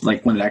this is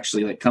like when it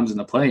actually like comes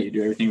into play. You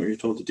do everything what you're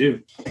told to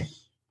do.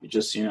 You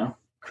just,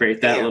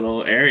 create that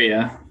little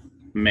area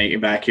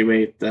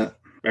evacuate, that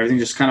everything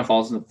just kind of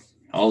falls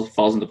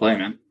into play,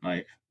 man.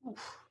 Like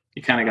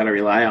you kind of got to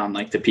rely on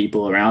like the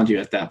people around you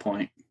at that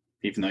point,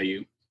 even though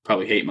you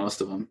probably hate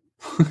most of them.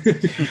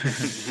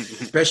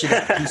 Especially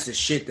that piece of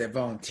shit that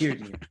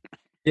volunteered you.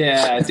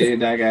 Yeah, dude,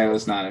 that guy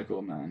was not a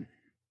cool man.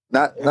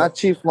 Not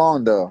Chief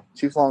Long though.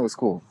 Chief Long was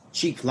cool.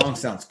 Chief Long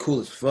sounds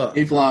cool as fuck.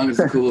 Chief Long is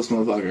the coolest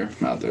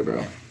motherfucker out there,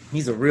 bro.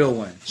 He's a real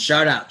one.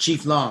 Shout out,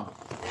 Chief Long.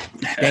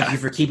 Thank you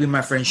for keeping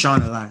my friend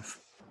Sean alive.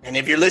 And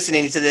if you're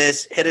listening to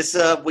this, hit us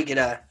up. We could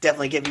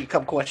definitely give you a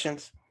couple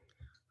questions.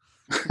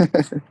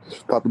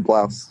 About the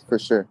blouse, for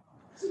sure.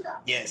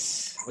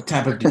 Yes. What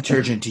type of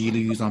detergent do you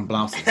use on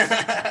blouses?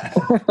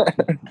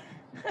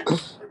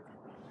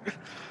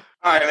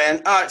 All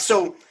right, man.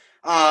 So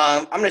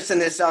I'm gonna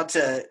send this out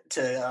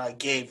to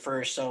Gabe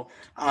first. So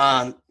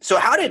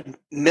how did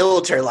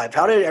military life?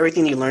 How did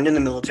everything you learned in the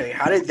military?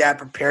 How did that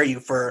prepare you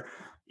for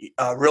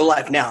real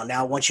life now?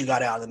 Now, once you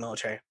got out of the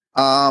military.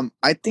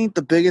 I think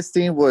the biggest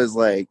thing was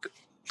like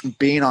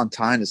being on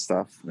time to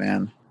stuff,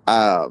 man.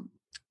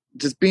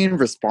 Just being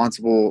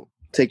responsible,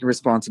 taking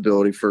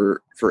responsibility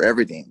for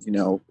everything. You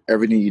know,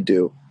 everything you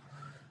do.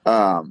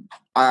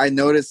 I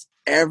noticed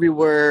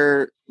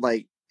everywhere,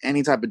 like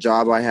any type of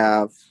job I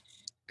have,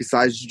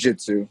 besides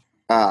jiu-jitsu,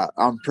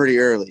 I'm pretty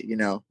early, you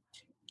know.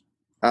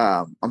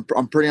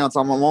 I'm pretty on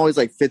time. I'm always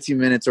like 15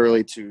 minutes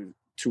early to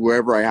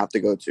wherever I have to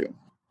go to.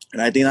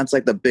 And I think that's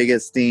like the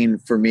biggest thing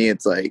for me.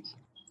 It's like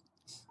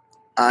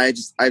I've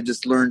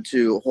just learned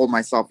to hold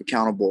myself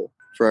accountable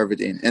for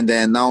everything. And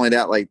then not only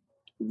that, like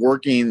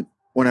working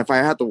if I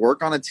have to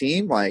work on a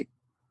team, like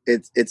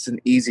it's an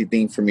easy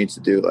thing for me to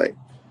do. Like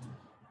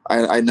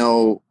I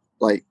know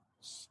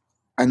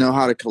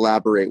how to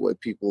collaborate with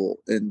people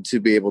and to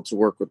be able to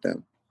work with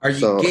them.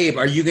 Gabe,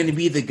 are you going to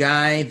be the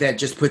guy that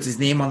just puts his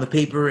name on the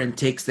paper and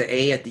takes the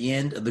A at the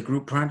end of the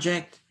group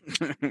project?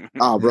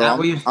 Oh,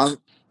 bro,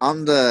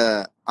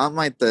 I'm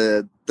like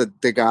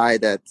the guy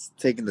that's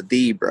taking the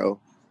D, bro.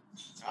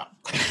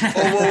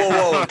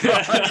 Whoa.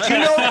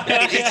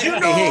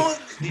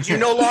 Did you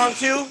know Long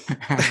too?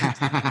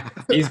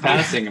 He's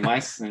passing him.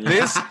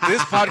 This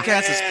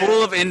podcast is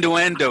full of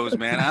innuendos,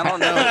 man. I don't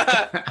know.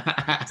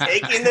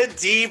 Taking the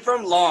D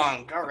from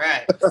Long. All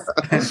right.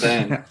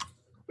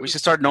 We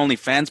should start an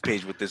OnlyFans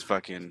page with this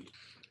fucking.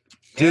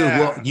 Dude,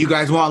 well, you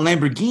guys want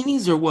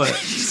Lamborghinis or what?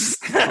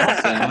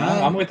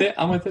 I'm with it.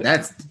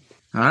 That's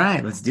all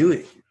right. Let's do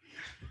it.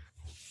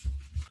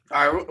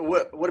 All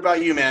right. What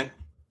about you, man?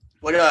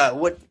 What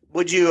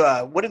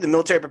did the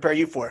military prepare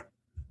you for?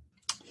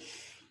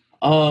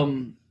 For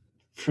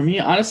me,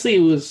 honestly, it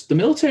was the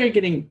military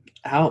getting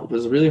out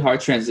was a really hard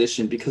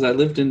transition because I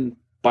lived in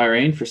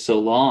Bahrain for so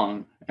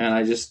long and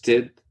I just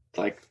did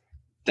like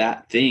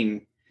that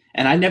thing.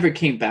 And I never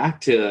came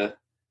back to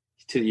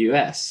the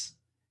US.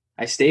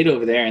 I stayed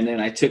over there and then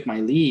I took my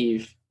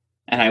leave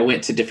and I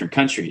went to different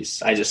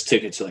countries. I just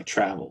took it to like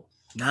travel.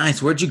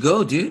 Nice. Where'd you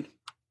go, dude?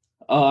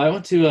 I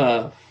went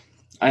to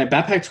I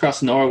backpacked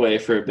across Norway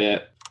for a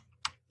bit.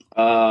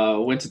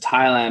 Went to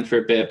Thailand for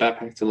a bit,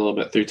 backpacked a little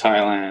bit through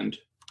Thailand.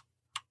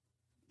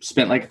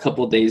 Spent like a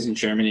couple of days in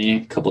Germany,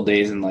 a couple of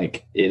days in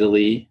like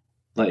Italy.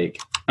 Like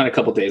not a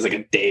couple of days, like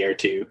a day or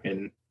two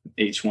in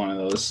each one of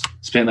those.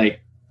 Spent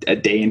like a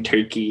day in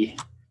Turkey.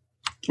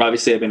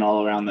 Obviously, I've been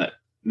all around the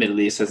Middle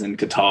East, as in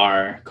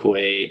Qatar,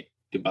 Kuwait,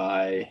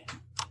 Dubai.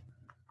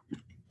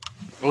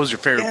 What was your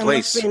favorite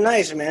place? That's pretty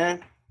nice,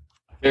 man.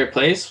 Favorite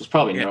place was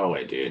probably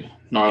Norway, dude.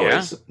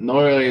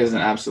 Norway is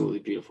an absolutely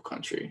beautiful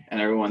country, and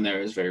everyone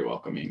there is very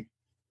welcoming,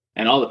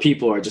 and all the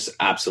people are just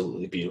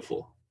absolutely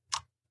beautiful.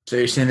 So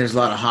you're saying there's a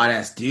lot of hot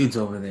ass dudes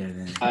over there,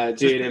 then?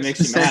 Dude, it makes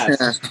you mad.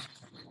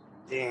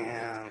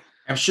 Damn.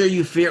 I'm sure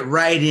you fit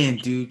right in,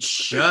 dude.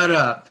 Shut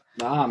up.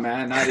 Nah,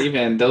 man, not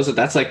even.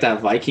 That's like that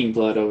Viking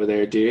blood over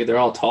there, dude. They're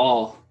all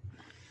tall.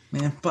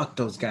 Man, fuck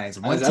those guys.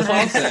 That's what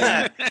I'm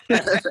saying.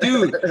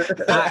 Dude.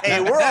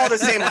 Hey, we're all the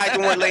same height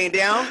when we're laying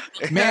down.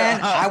 Man,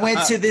 I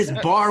went to this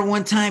bar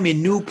one time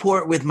in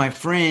Newport with my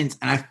friends,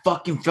 and I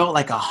fucking felt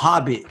like a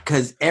hobbit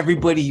because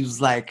everybody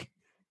was like,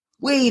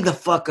 way the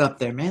fuck up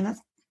there, man.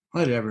 That's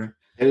whatever.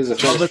 It is a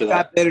fetish for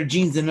that. Got better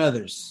genes than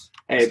others.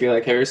 Hey, it'd be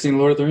like, have you ever seen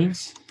Lord of the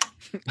Rings?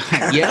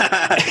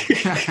 Yeah.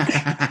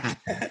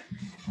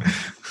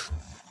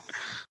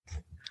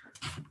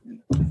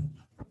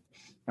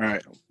 All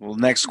right. Well,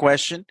 next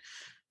question.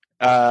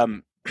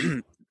 Do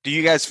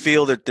you guys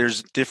feel that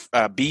there's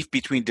beef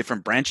between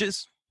different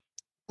branches?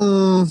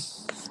 I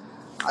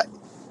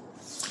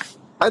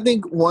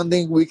think one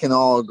thing we can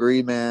all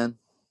agree, man,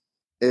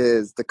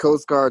 is the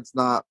Coast Guard's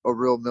not a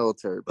real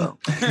military, bro.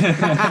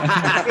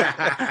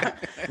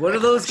 What are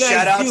those guys?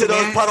 Shout out to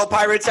those man? puddle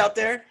pirates out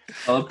there.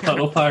 Oh,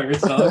 puddle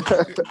pirates, huh?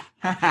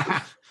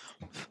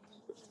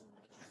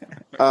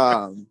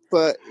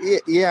 But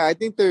yeah, I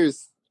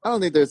don't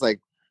think there's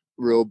like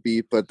real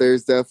beef, but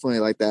there's definitely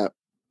that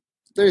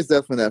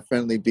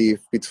friendly beef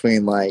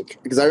between, like,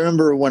 because I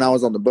remember when I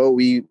was on the boat,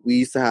 we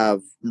used to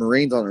have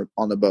Marines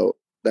on the boat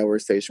that were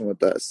stationed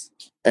with us,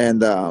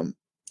 and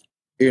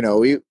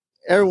we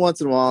every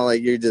once in a while,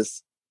 like, you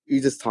just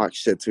talk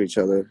shit to each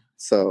other.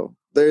 So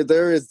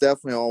there is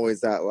definitely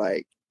always that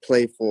like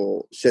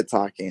playful shit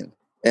talking,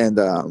 and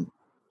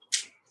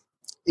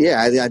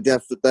yeah, I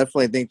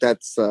definitely think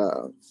that's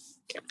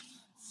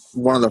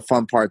one of the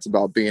fun parts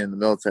about being in the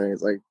military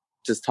is like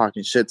just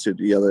talking shit to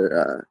the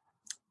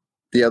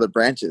other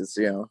branches.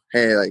 You know,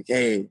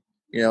 hey,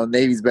 you know,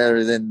 Navy's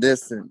better than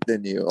this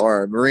than you,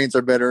 or Marines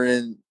are better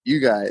than you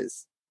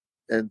guys,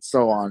 and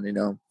so on. You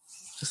know,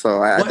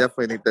 so I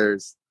definitely think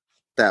there's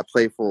that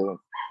playful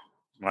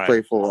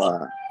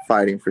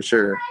fighting for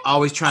sure.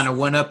 Always trying to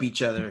one up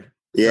each other.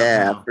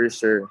 Yeah, somehow. for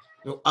sure.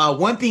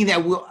 One thing that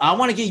I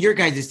want to get your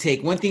guys'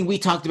 take. One thing we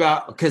talked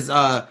about, because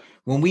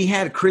when we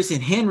had Chris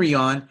and Henry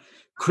on,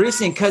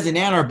 Chris and Cousin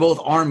Ann are both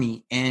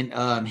Army, and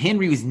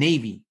Henry was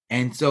Navy.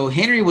 And so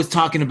Henry was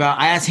talking about,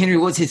 I asked Henry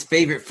what's his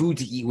favorite food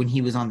to eat when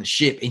he was on the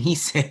ship, and he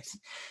said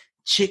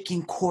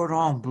chicken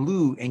cordon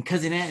bleu. And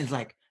Cousin Ann is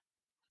like,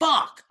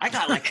 fuck, I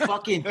got like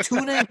fucking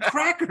tuna and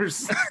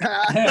crackers.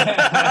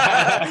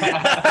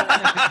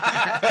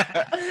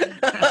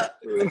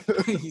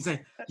 He's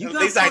like, at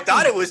least I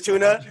thought it was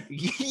tuna.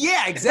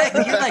 Yeah,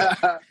 exactly. You're like,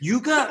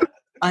 you got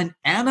an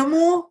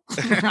animal?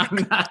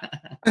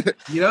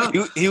 You know?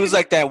 He was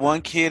like that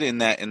one kid in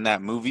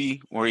that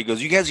movie where he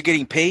goes, "You guys are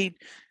getting paid."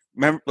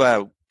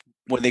 Remember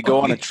when they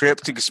go on a trip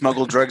to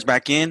smuggle drugs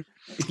back in?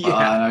 Yeah,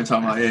 I'm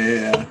talking about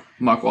yeah.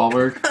 Mark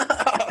Wahlberg.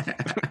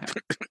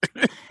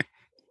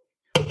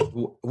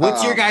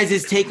 What's your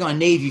guys' take on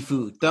Navy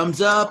food? Thumbs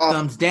up,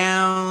 thumbs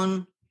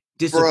down,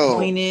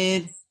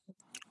 disappointed?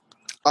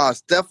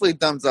 It's definitely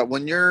thumbs up.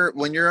 When you're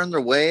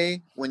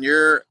underway, when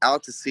you're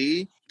out to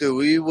sea, dude,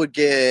 we would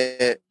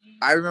get.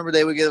 I remember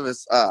they would give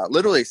us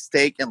literally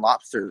steak and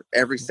lobster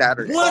every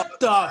Saturday. What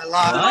the?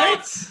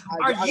 What?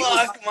 Are you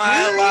Fuck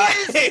my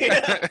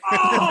life.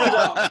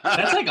 Oh.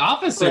 That's like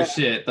officer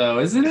shit, though,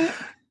 isn't it?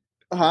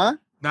 Huh?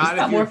 Isn't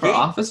that more for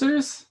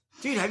officers?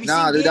 Dude, have you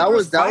Nah, seen dude, that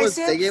was biceps?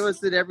 they gave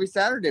us it every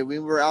Saturday. We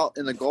were out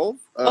in the Gulf.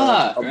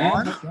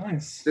 Man, that's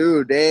nice.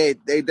 Dude, they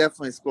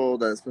definitely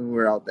spoiled us when we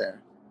were out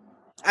there.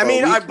 I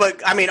mean,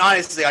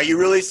 honestly, are you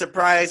really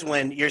surprised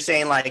when you're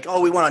saying like,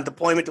 "Oh, we went on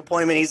deployment"?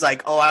 He's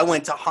like, "Oh, I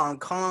went to Hong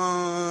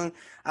Kong.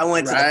 I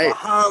went to the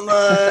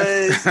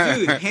Bahamas."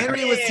 Dude,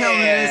 Henry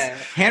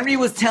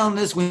was telling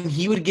us when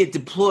he would get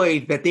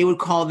deployed that they would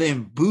call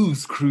them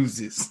booze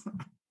cruises.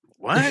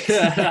 What? You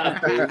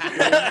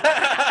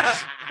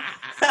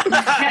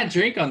can't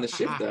drink on the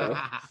ship, though.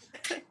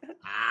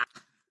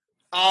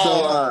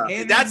 Oh,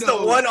 that's the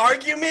one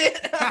argument.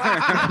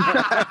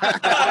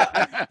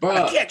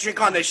 Bro, You can't drink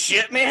on the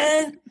ship,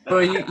 man. Bro,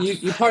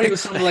 you party with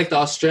something like the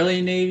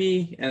Australian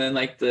Navy and then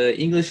like the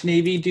English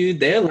Navy, dude.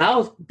 They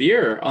allow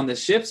beer on the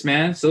ships,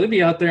 man. So they'd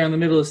be out there in the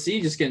middle of the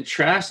sea just getting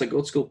trashed like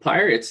old school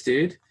pirates,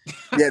 dude.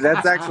 Yeah,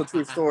 that's actually a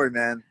true story,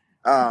 man.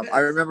 I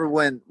remember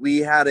when we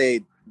had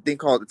a thing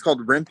called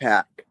the Rim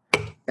Pack,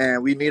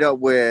 and we meet up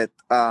with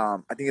I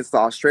think it's the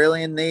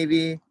Australian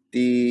Navy,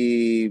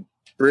 the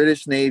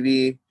British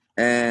Navy,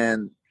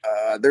 and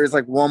there's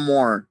like one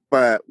more.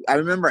 But I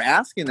remember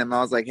asking them,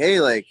 I was like, "Hey,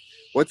 like,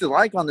 what's it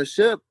like on the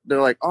ship?"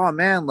 They're like, "Oh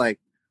man, like,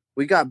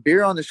 we got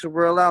beer on the ship.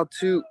 We're allowed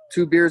two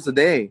beers a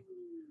day."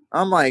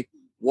 I'm like,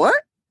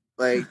 "What?"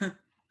 Like,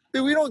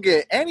 dude, we don't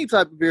get any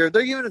type of beer.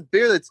 They're giving us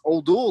beer that's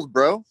Old Duels,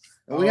 bro.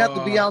 And we have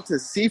to be out to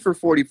sea for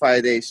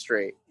 45 days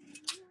straight.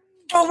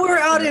 Oh, we're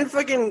out in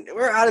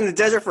the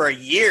desert for a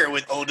year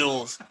with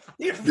O'Doul's.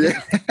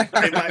 Yeah.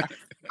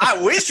 I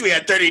wish we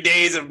had 30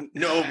 days of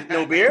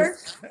no beer.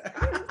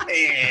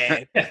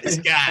 Man, this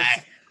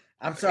guy.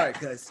 I'm sorry,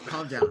 cuz.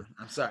 Calm down.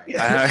 I'm sorry.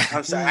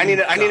 I'm sorry. I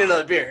need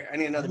another beer.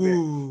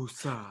 Ooh,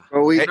 sorry.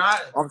 Bro,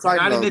 I'm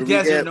not in the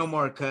desert no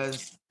more,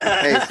 cuz.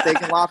 Hey,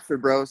 steak and lobster,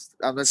 bro.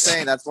 I'm just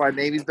saying that's why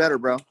Navy's better,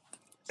 bro.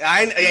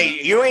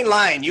 Hey, you ain't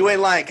lying.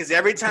 Because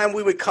every time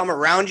we would come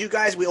around you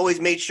guys, we always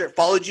made sure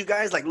followed you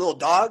guys like little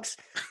dogs.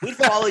 We'd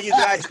follow you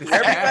guys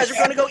wherever you guys were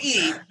going to go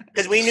eat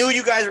because we knew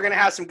you guys were going to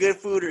have some good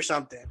food or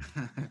something.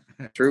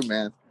 True,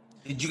 man.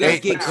 Did you guys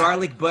get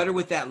garlic butter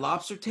with that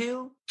lobster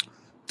tail?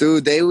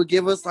 Dude, they would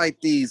give us like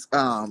these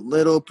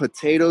little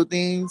potato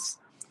things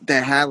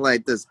that had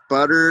like this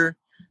butter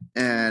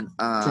and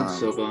Sounds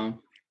so bomb.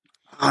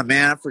 Oh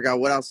man, I forgot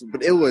what else,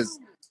 but it was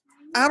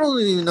I don't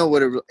even know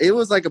what it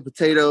was like a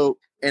potato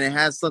and it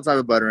had some type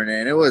of butter in it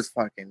and it was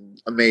fucking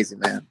amazing,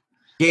 man.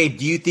 Gabe,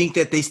 do you think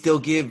that they still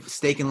give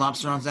steak and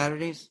lobster on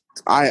Saturdays?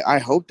 I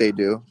hope they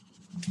do.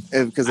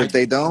 Because if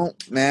they don't,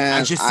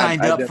 man, I just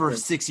signed up for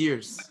 6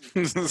 years.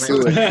 Do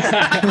it.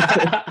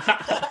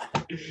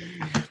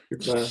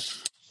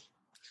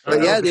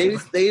 But yeah,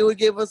 they would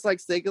give us like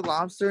steak and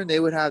lobster, and they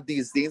would have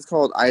these things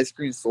called ice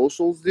cream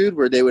socials, dude,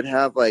 where they would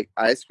have like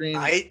ice cream.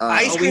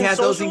 Ice cream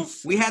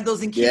socials? We had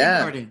those in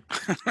kindergarten.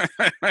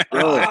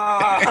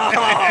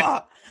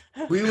 Yeah.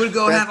 We would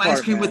go have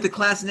ice cream with the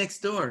class next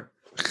door.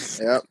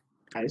 Yep.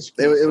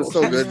 It was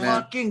so good,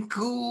 man. Fucking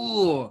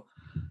cool.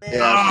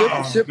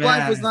 Yeah, ship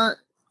life was not.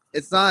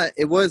 It's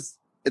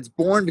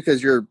born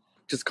because you're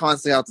just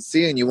constantly out to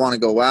sea and you want to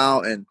go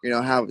out and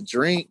have a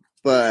drink.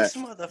 But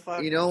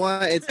you know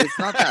what? It's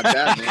not that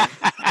bad, man.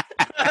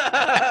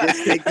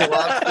 Just take the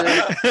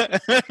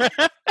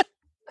lobster.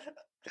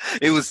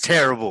 It was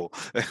terrible.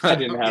 I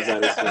didn't have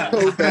that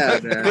experience. So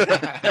bad, man.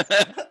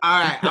 All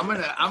right,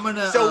 I'm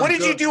gonna. So what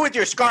did you do with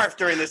your scarf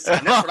during this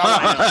time? That's what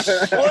I want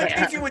to know. What did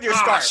you do with your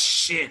scarf?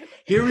 Shit.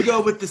 Here we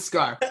go with the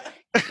scarf.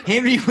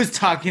 Henry was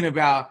talking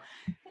about.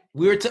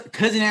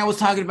 Cousin Ann was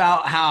talking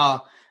about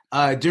how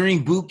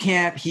during boot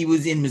camp he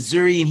was in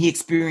Missouri and he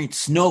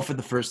experienced snow for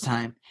the first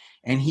time,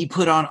 and he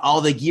put on all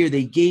the gear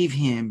they gave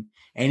him,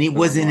 and it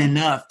wasn't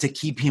enough to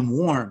keep him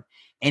warm.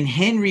 And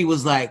Henry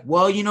was like,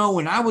 well, you know,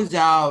 when I was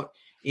out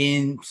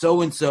in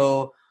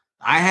so-and-so,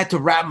 I had to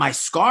wrap my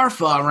scarf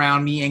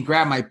around me and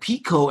grab my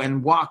peacoat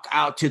and walk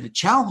out to the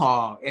chow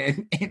hall.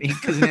 And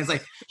Cousin Ann's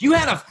like, you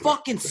had a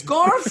fucking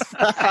scarf?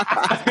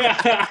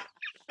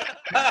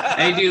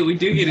 Hey, dude, we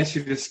do get to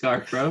shoot a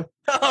scarf, bro.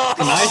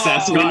 Nice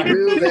ass scarf.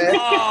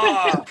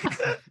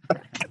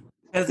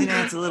 Cousin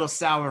Ann's a little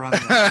sour on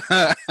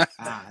that.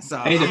 So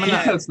Hey, the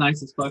peacoat's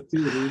nice as fuck,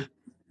 too, dude.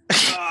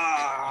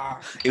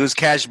 It was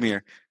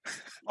cashmere.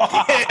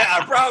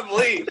 Yeah,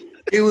 probably.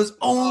 It was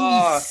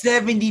only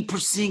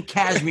 70%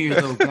 cashmere,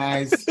 though,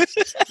 guys.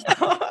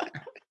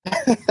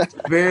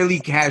 Barely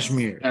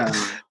cashmere.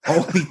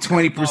 Only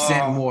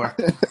 20% more.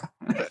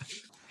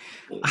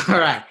 All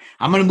right.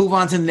 I'm going to move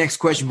on to the next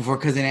question before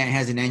Cousin Ann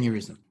has an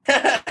aneurysm.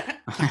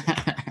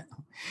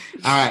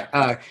 All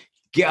right.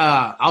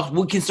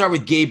 We can start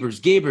with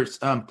Gabers. Gabers,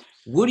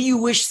 what do you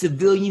wish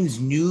civilians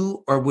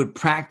knew or would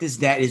practice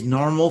that is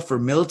normal for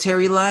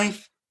military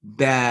life?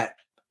 That,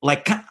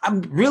 like,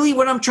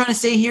 what I'm trying to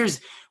say here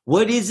is,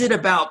 what is it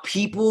about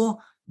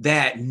people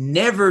that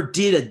never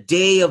did a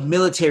day of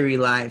military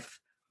life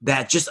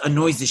that just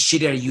annoys the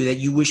shit out of you that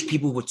you wish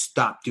people would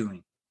stop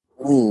doing?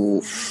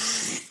 Ooh.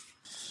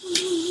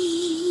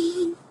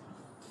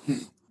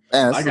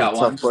 Man, I got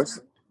one.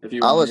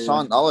 I'll let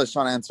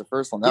Sean answer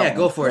first on that one. Yeah,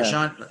 go for it,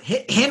 Sean.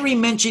 Henry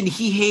mentioned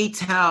he hates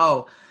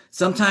how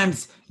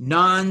sometimes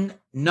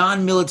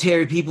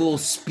non-military people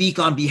speak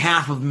on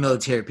behalf of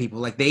military people.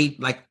 Like they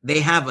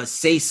have a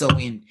say-so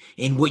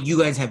in what you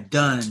guys have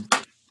done.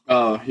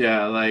 Oh,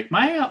 yeah, like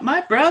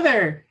my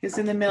brother is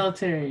in the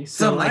military,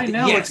 so I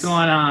know what's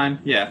going on.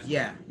 Yeah.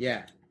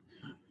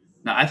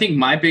 No, I think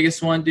my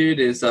biggest one, dude,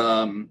 is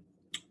the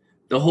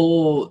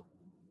whole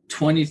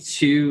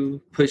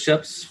 22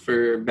 push-ups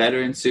for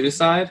veteran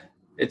suicide.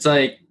 It's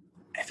like,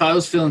 if I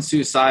was feeling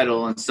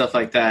suicidal and stuff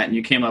like that, and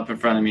you came up in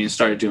front of me and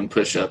started doing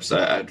push-ups,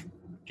 I'd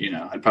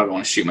probably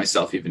want to shoot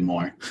myself even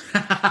more.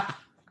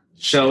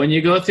 So when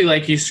you go through,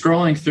 like, you're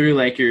scrolling through,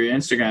 like, your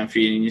Instagram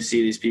feed and you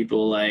see these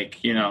people,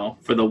 like, you know,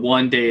 for the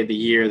one day of the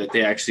year that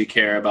they actually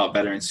care about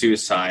veteran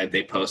suicide,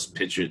 they post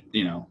pictures,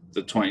 you know,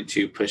 the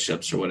 22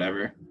 push-ups or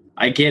whatever.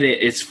 I get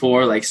it. It's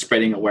for, like,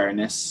 spreading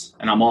awareness,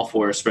 and I'm all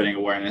for spreading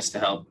awareness to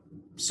help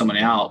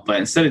somebody out. But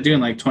instead of doing,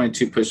 like,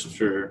 22 push-ups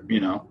for,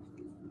 you know,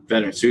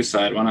 veteran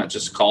suicide, why not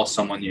just call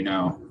someone you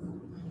know,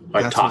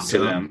 or talk to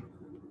them?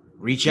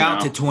 Reach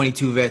out to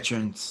 22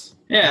 veterans.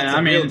 Yeah,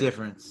 that's real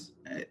difference.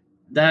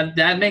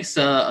 That makes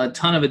a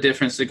ton of a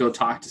difference to go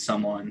talk to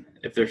someone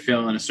if they're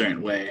feeling a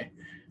certain way,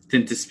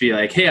 than just be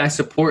like, hey, I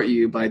support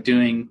you by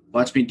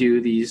watch me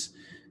do these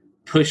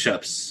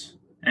push-ups.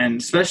 And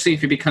especially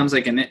if it becomes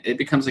like one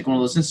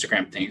of those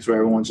Instagram things where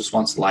everyone just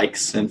wants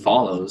likes and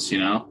follows, you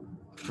know?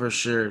 For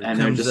sure. And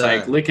they're just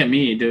like, look at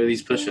me do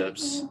these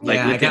push-ups.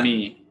 Like, look at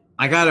me.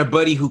 I got a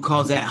buddy who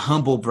calls that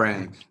humble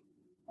brag.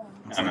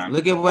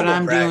 Look at what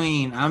I'm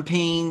doing. I'm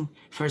paying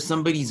for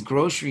somebody's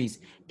groceries.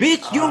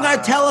 Bitch, you don't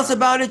gotta tell us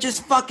about it.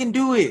 Just fucking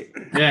do it.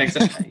 Yeah,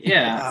 exactly.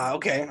 Yeah.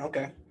 Okay.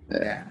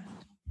 Yeah.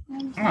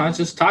 Oh,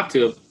 just talk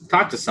to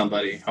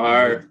somebody,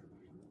 or,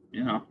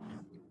 you know,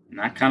 in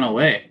that kind of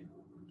way.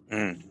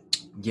 Mm.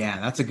 Yeah,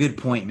 that's a good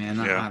point, man.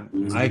 Yeah.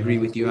 I agree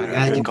with you.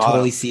 I can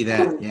totally see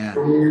that. Yeah.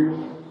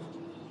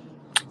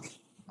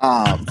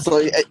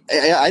 So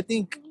I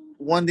think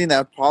one thing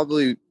that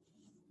probably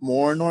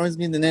more annoys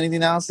me than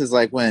anything else is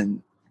like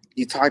when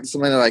you talk to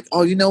somebody like,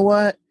 oh, you know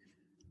what?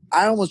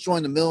 I almost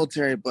joined the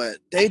military, but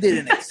they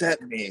didn't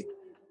accept me.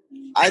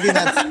 I think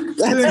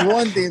that's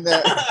one thing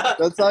that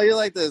they'll tell you,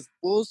 like, this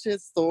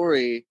bullshit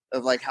story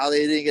of like how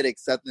they didn't get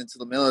accepted into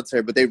the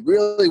military, but they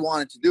really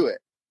wanted to do it.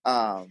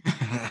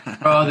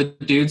 The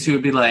dudes who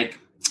would be like,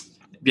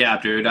 yeah,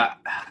 dude,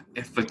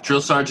 if a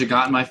drill sergeant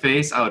got in my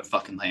face, I would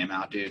fucking lay him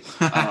out, dude.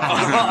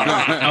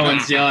 No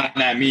one's yelling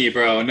at me,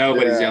 bro.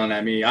 Nobody's yelling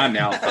at me. I'm the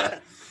alpha.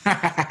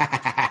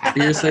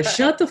 You're just like,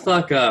 shut the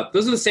fuck up.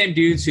 Those are the same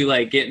dudes who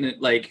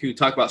who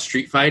talk about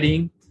street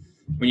fighting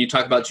when you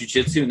talk about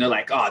jiu-jitsu, and they're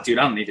like, oh, dude,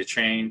 I don't need to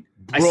train.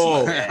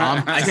 Bro,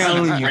 I'm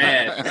telling you.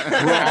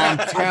 Bro, I'm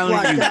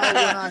telling you.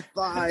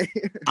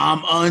 I'm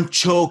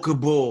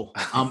unchokeable.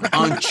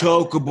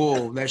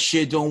 That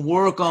shit don't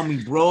work on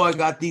me, bro. I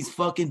got these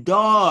fucking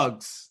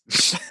dogs.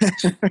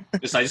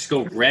 I just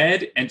go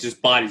red and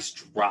just bodies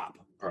drop.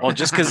 Bro. Well,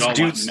 just because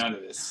dudes, none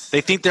of this. They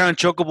think they're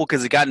unchokeable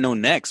because they got no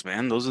necks,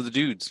 man. Those are the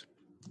dudes.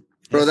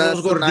 Bro,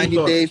 that's the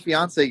 90-day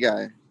fiance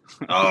guy.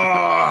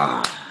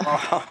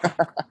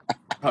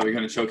 Probably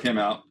going to choke him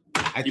out.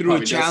 I threw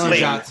a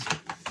challenge out.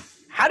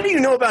 How do you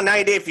know about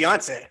 90 Day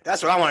Fiance?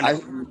 That's what I want to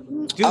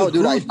know.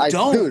 Dude, I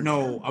don't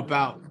know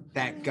about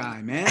that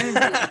guy,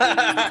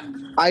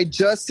 man. I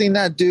just seen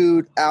that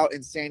dude out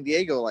in San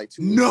Diego like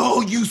 2 weeks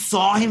No, ago. you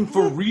saw him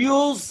for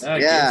reals?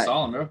 Yeah.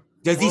 Saw him, bro.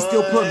 Does he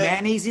still put What?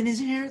 mayonnaise in his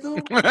hair though?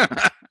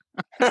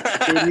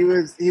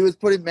 Dude, he was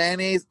putting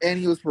mayonnaise and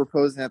he was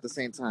proposing at the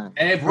same time.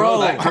 Hey, Bro.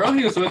 bro, that girl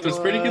he was with was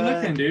pretty good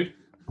looking, dude.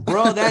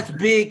 Bro, that's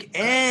Big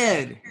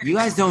Ed. You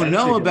guys don't That's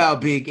know Big Ed.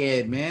 about Big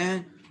Ed,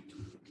 man.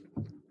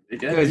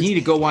 Big You need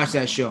to go watch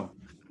that show.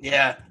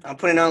 Yeah, I'm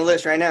putting it on the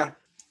list right now.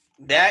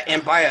 That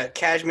and buy a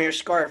cashmere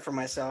scarf for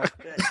myself.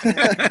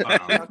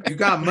 You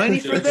got money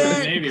for Should've joined that?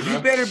 the Navy, bro. You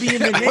better be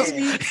in the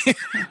Navy.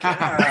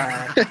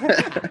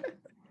 God.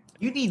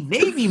 You need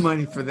Navy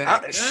money for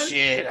that. man.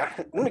 Shit,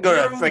 I'm gonna go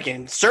to a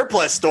freaking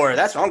surplus store.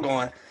 That's where I'm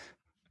going.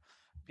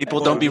 People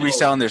don't be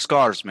reselling their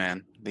scarves,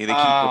 man. They keep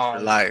it for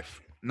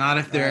life. Not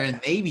if they're in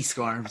Navy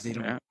scarves. They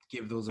don't Yeah.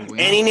 give those away.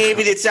 Any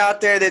Navy that's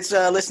out there that's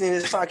listening to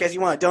this podcast, you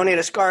want to donate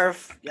a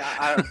scarf? Yeah,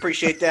 I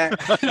appreciate that.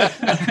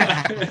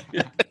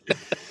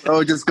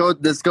 Oh, just go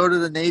to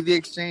the Navy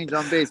Exchange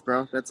on base,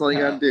 bro. That's all you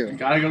gotta do.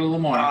 Gotta go to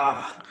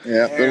Lamar.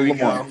 Yeah, There go we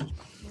to Lamar. go.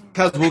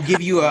 Because we'll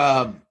give you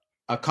a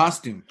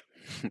costume.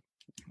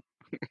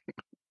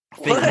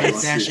 Fake What?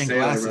 mustache and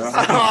Sailor, glasses. bro.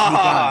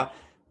 Oh,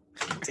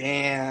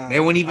 damn. They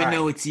won't even All right.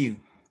 know it's you.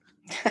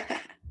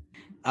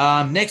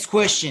 Next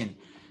question.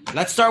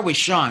 Let's start with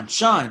Sean.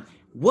 Sean,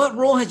 what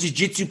role has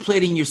jiu-jitsu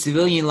played in your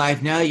civilian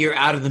life now that you're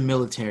out of the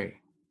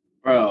military?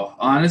 Bro,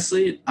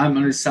 honestly, I'm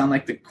gonna sound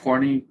like the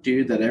corny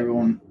dude that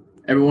everyone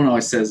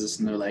always says this,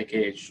 and they're like,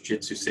 "Hey,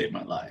 jiu-jitsu saved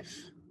my life."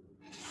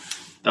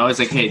 They're always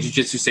like, "Hey,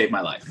 jiu-jitsu saved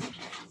my life."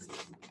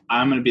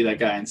 I'm gonna be that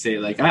guy and say,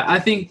 like, I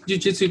think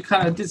jiu-jitsu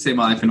kind of did save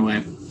my life in a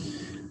way.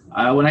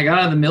 When I got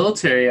out of the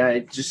military, I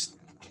just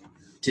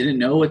didn't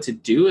know what to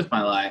do with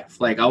my life.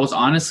 Like, I was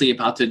honestly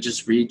about to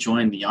just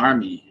rejoin the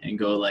army and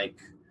go, like,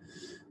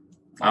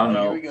 I don't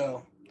know. Here we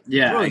go.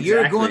 Yeah, Bro, you're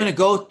exactly. going to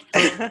go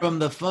from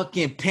the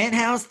fucking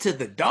penthouse to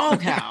the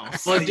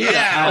doghouse. Well, dude,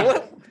 Yeah.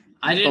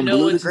 I didn't From know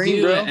blue what to to green,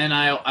 do, bro. and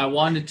I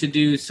wanted to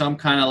do some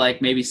kind of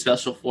like maybe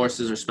special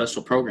forces or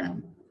special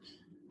program.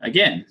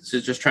 Again, so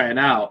just try it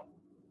out.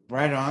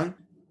 Right on.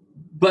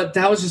 But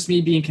that was just me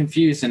being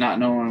confused and not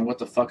knowing what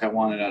the fuck I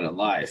wanted out of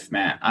life,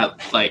 man. I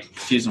like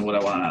confusing what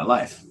I wanted out of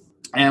life.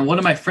 And one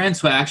of my friends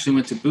who I actually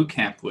went to boot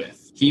camp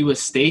with, he was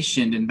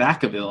stationed in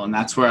Vacaville, and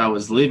that's where I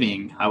was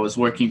living. I was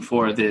working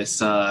for this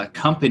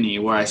company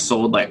where I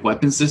sold like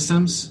weapon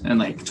systems and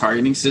like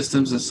targeting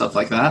systems and stuff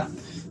like that.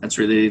 That's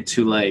related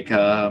to like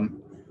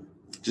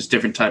just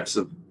different types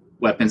of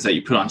weapons that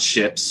you put on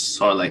ships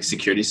or like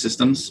security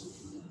systems.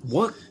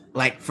 What,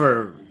 like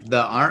for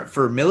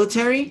for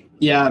military?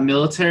 Yeah,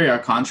 military or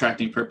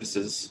contracting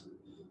purposes.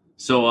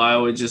 So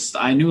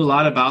I knew a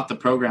lot about the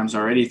programs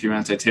already through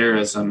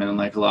anti-terrorism and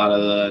like a lot of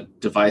the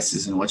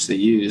devices in which they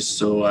use.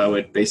 So I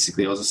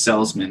was a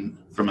salesman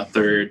from a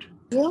third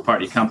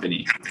party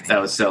company that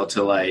would sell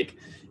to like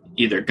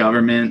either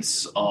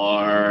governments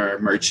or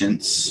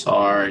merchants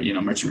or,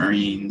 merchant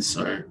marines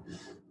or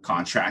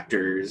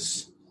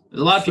contractors.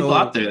 There's a lot of people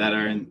out there that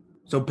are in.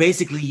 So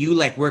basically you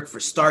like work for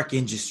Stark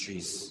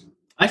Industries.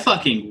 I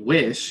fucking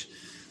wish.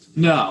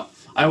 No,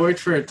 I worked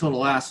for a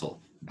total asshole.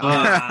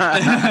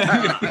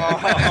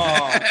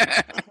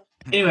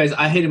 Anyways,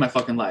 I hated my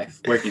fucking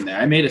life working there.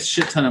 I made a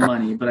shit ton of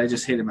money, but I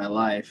just hated my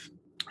life.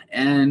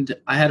 And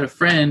I had a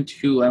friend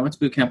who I went to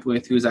boot camp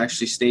with who was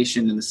actually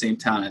stationed in the same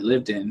town I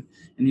lived in.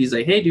 And he's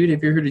like, "Hey, dude,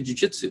 have you ever heard of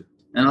jiu-jitsu?"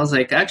 And I was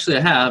like, "Actually,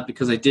 I have,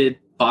 because I did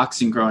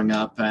boxing growing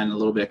up and a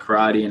little bit of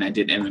karate, and I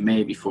did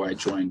MMA before I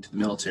joined the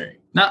military.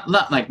 Not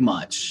like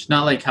much.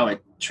 Not like how I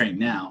train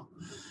now."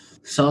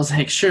 So I was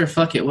like, "Sure,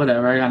 fuck it,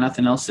 whatever. I got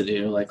nothing else to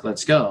do. Like,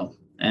 let's go."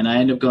 And I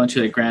ended up going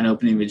to a grand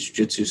opening of a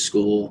jiu-jitsu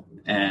school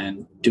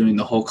and doing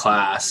the whole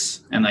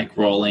class and like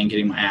rolling,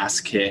 getting my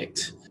ass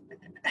kicked.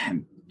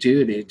 And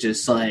dude, it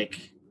just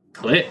like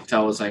clicked. I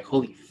was like,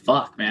 holy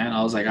fuck, man.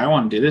 I was like, I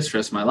want to do this for the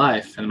rest of my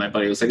life. And my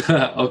buddy was like,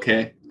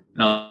 okay.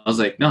 And I was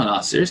like,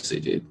 no, seriously,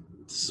 dude.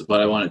 This is what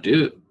I want to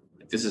do.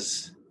 Like, this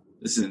is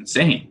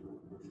insane.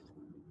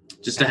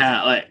 Just to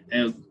have I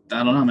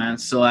don't know, man.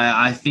 So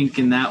I think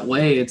in that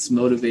way it's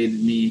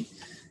motivated me.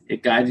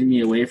 It guided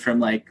me away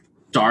from like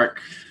dark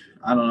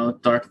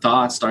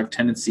thoughts, dark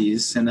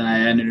tendencies. And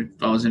then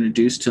I was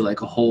introduced to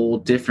like a whole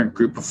different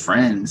group of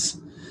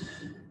friends.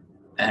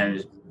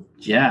 And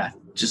yeah,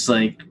 just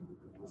like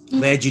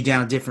led you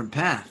down a different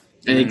path.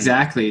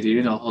 Exactly,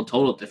 dude. A whole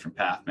total different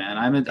path, man.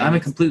 I'm a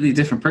completely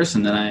different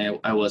person than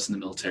I was in the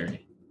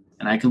military.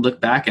 And I can look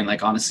back and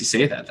like honestly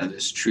say that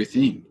is a true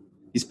thing.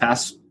 These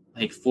past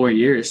like 4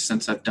 years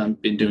since I've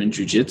been doing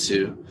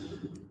jiu-jitsu,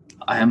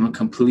 I am a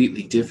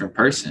completely different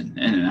person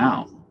in and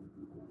out.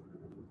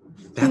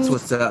 That's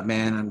what's up,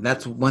 man.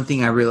 That's one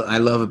thing I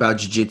love about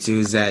jiu-jitsu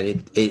is that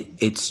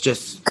it's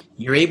just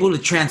you're able to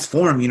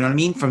transform. You know what I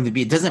mean? From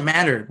it doesn't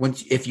matter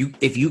if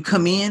you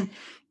come in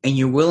and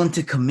you're willing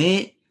to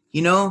commit.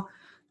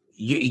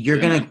 You're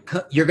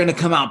gonna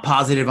come out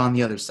positive on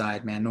the other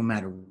side, man. No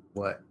matter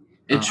what.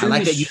 It truly I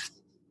like that you.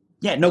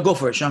 Yeah, no, go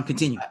for it, Sean.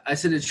 Continue. I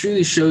said it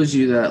truly shows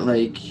you that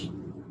like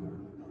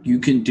you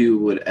can do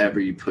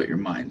whatever you put your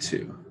mind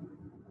to.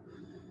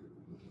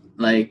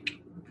 like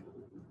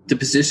the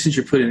positions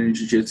you're put in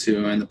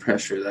jiu-jitsu and the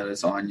pressure that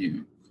is on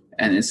you.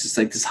 And it's just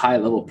like this high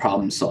level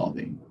problem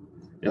solving.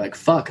 You're like,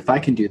 fuck, if I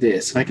can do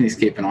this, if I can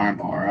escape an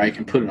armbar, or I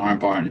can put an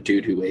armbar on a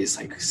dude who weighs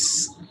like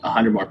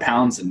 100 more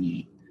pounds than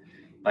me,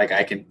 like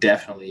I can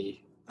definitely.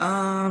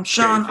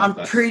 Sean, I'm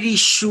pretty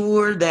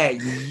sure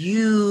that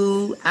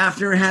you,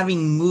 after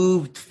having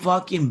moved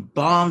fucking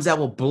bombs that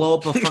will blow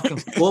up a fucking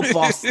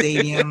football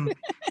stadium,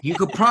 you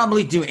could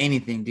probably do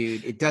anything,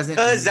 dude. It doesn't.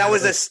 Because that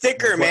was a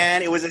sticker,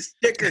 man. It was a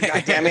sticker,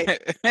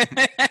 goddammit.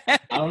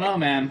 I don't know,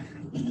 man.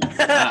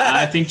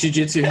 I think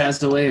jiu-jitsu has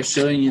the way of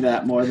showing you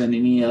that more than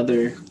anything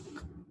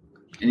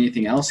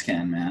else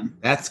can, man.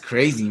 That's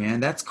crazy,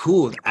 man. That's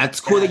cool. That's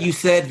cool that you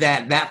said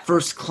that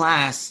first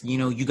class, you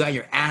know, you got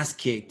your ass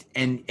kicked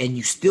and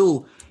you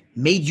still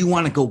made you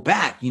want to go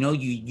back. You know,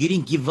 you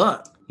didn't give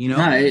up, you know?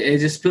 No, it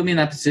just put me in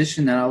that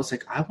position that I was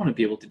like, I want to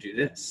be able to do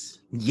this.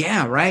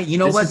 Yeah, right. You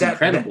know this what? Is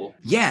incredible.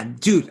 Yeah,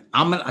 dude.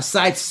 I'm gonna a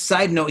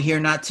side note here,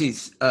 not to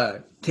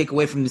take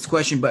away from this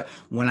question, but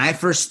when I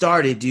first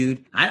started,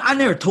 dude, I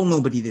never told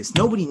nobody this.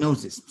 Nobody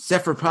knows this,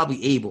 except for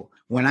probably Abel.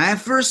 When I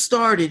first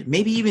started,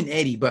 maybe even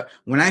Eddie, but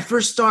when I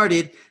first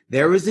started,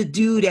 there was a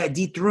dude at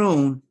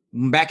Dethrone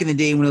back in the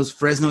day when it was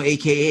Fresno,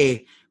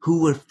 AKA,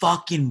 who would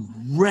fucking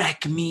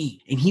wreck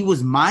me. And he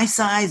was my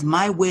size,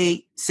 my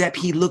weight, except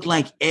he looked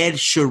like Ed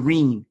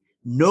Sheeran.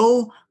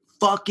 No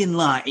fucking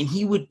lie. And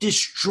he would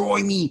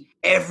destroy me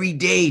every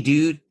day,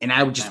 dude. And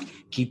I would just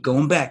keep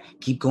going back,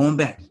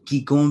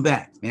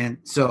 man.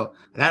 So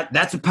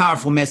that's a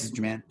powerful message,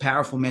 man.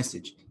 Powerful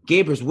message.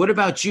 Gabrus, what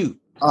about you?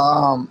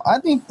 I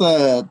think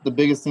the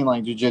biggest thing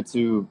like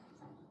jiu-jitsu,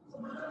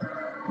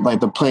 like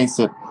the place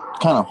that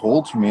kind of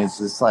holds for me is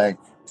just like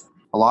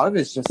a lot of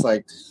it's just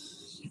like,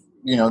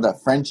 you know,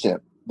 that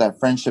friendship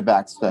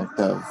aspect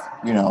of,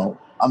 you know,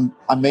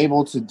 I'm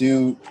able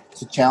to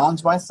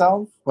challenge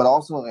myself, but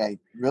also like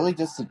really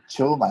just to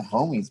chill with my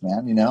homies,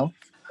 man, you know?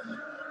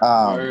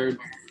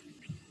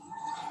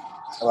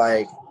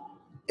 Like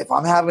if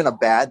I'm having a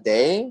bad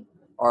day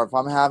or if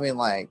I'm having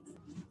like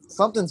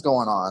something's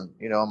going on,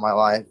 you know, in my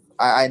life,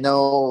 I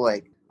know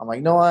like, I'm like,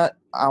 you know what?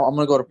 I'm going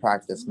to go to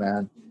practice,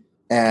 man.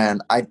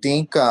 And I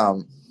think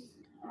a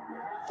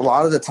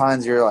lot of the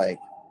times you're like,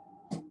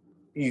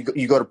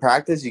 you go to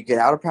practice, you get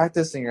out of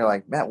practice and you're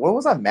like, man, what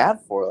was I mad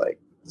for? Like,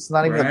 it's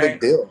not even a big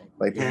deal.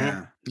 Like,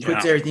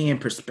 Puts everything in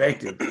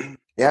perspective.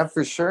 Yeah,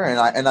 for sure.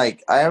 And I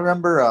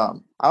remember, I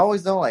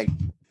always know like,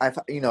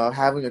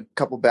 having a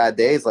couple bad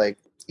days, like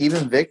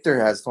even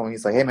Victor has told me,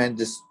 he's like, hey man,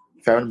 just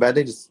if you're having a bad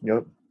day, just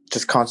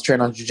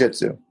concentrate on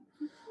jiu-jitsu,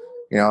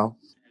 you know,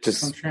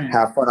 just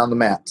have fun on the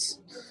mats.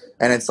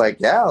 And it's like,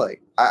 yeah,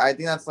 like I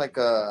think that's like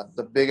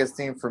the biggest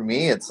thing for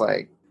me. It's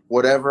like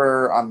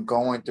whatever I'm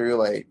going through,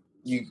 like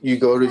you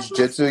go to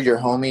jiu-jitsu, your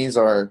homies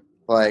are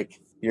like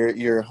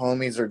your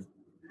homies are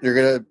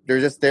they're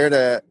just there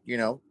to, you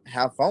know,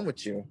 have fun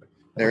with you.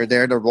 They're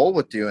there to roll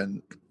with you,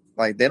 and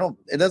like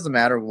it doesn't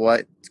matter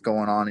what's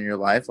going on in your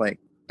life. Like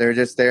they're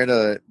just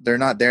there they're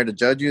not there to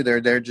judge you.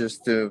 They're there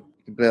just to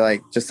be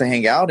like, just to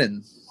hang out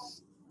and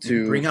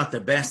to bring out the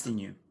best in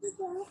you.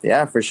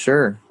 Yeah, for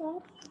sure.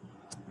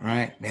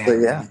 Right. Man. So,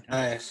 yeah.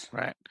 Nice.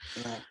 Right.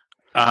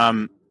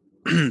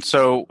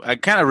 So I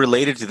kind of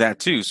related to that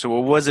too. So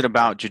what was it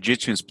about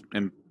jiu-jitsu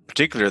in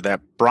particular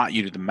that brought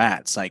you to the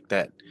mats like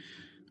that,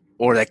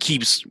 or that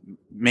keeps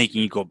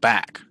making you go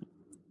back?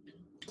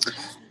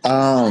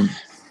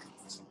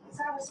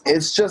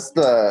 It's just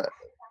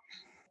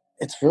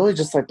it's really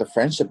just like the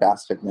friendship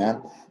aspect,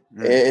 man.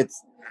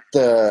 It's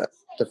the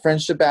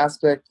friendship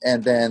aspect,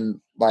 and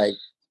then like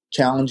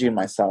challenging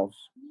myself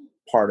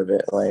part of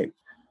it. Like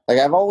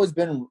I've always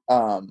been,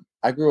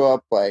 I grew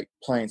up like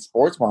playing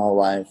sports my whole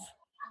life,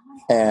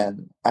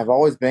 and I've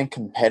always been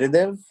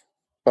competitive,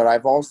 but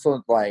I've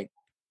also like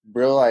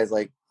realized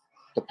like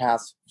the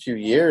past few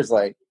years,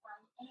 like,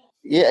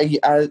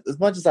 as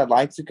much as I'd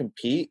like to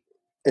compete,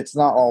 it's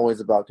not always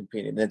about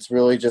competing. It's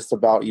really just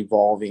about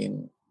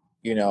evolving,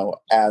 you know,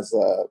 as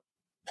a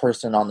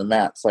person on the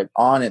mats, like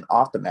on and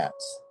off the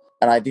mats.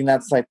 And I think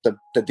that's like the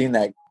thing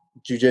that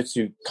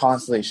jiu-jitsu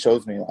constantly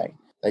shows me,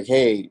 like,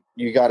 hey,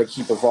 you got to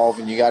keep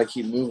evolving, you got to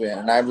keep moving.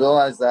 And I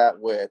realized that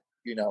with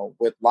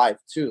life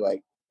too,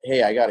 like,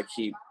 hey, I got to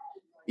keep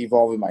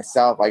evolving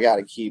myself. I got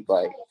to keep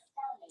like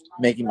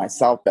making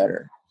myself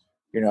better.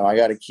 You know, I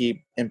got to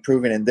keep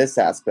improving in this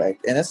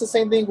aspect. And it's the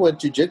same thing with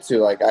jiu-jitsu.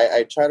 Like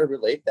I try to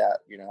relate that,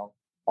 you know,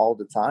 all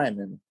the time.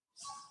 And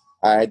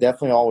I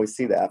definitely always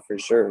see that for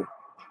sure.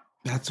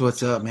 That's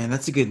what's up, man.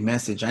 That's a good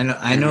message.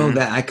 I know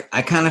that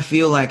I kind of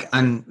feel like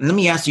let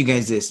me ask you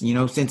guys this, you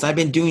know, since I've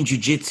been doing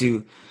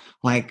jiu-jitsu,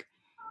 like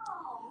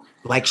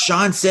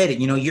Sean said it,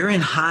 you know, you're in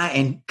high,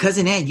 and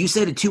Cousin Ed, you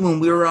said it too when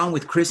we were on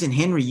with Chris and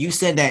Henry. You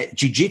said that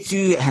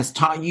jiu-jitsu has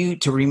taught you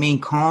to remain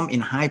calm in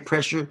high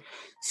pressure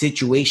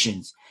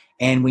situations.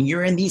 And when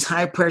you're in these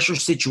high pressure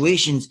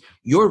situations,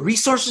 your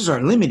resources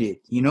are limited,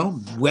 you know,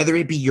 whether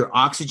it be your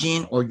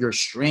oxygen or your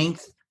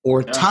strength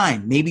or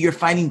time. Maybe you're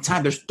fighting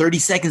time. There's 30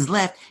 seconds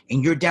left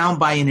and you're down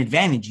by an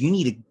advantage. You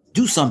need to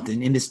do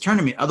something in this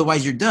tournament.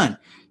 Otherwise you're done,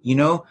 you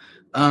know?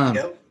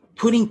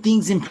 putting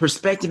things in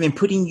perspective and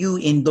putting you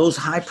in those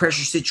high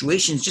pressure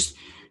situations just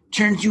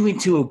turns you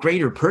into a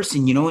greater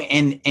person, you know.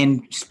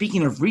 And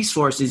speaking of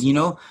resources, you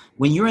know,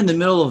 when you're in the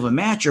middle of a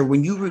match or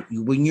when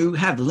you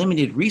have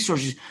limited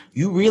resources,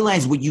 you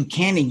realize what you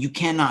can and you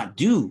cannot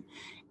do.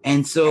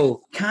 And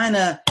so kind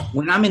of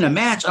when I'm in a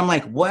match, I'm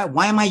like,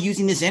 why am I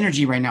using this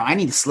energy right now? I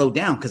need to slow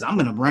down because I'm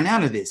going to run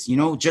out of this, you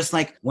know. Just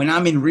like when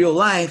I'm in real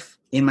life,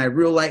 in my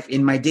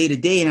day to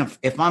day, and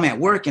if I'm at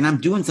work and I'm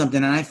doing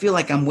something and I feel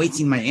like I'm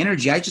wasting my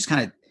energy, I just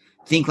kind of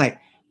think like,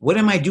 what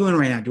am I doing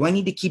right now? Do I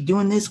need to keep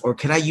doing this, or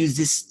could I use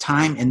this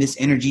time and this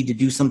energy to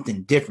do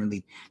something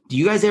differently? Do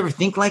you guys ever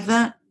think like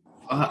that?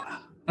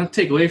 Not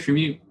take away from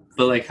you,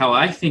 but like how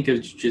I think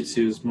of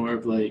jiu-jitsu is more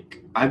of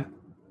like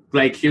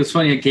it was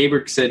funny.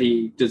 Gabriel said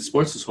he did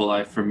sports his whole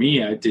life. For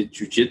me, I did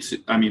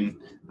jiu-jitsu. I mean,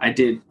 I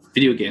did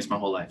video games my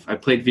whole life. I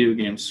played video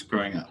games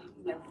growing up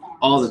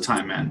all the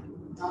time, man.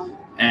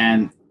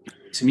 And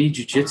to me,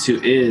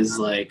 jiu-jitsu is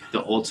like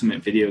the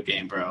ultimate video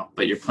game, bro.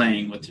 But you're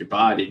playing with your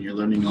body and you're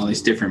learning all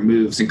these different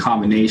moves and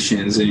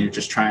combinations, and you're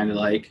just trying to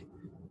like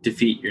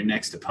defeat your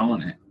next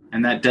opponent.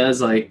 And that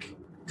does like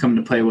come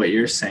to play what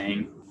you're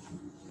saying.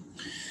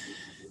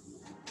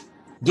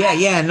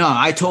 Yeah, no,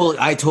 I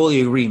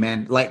totally agree,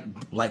 man. Like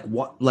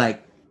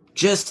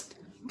just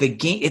the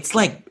game. It's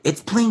like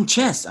it's playing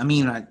chess. I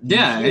mean,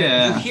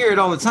 you hear it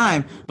all the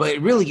time, but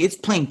really, it's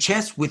playing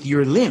chess with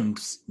your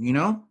limbs. You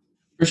know.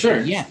 For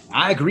sure. Yeah,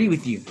 I agree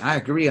with you. I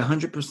agree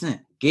 100%.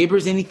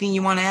 Gabriel, anything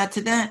you want to add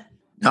to that?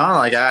 No,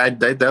 like I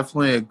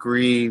definitely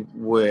agree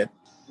with,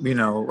 you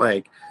know,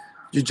 like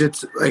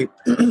jiu-jitsu, like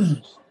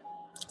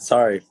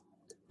sorry.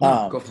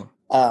 Go for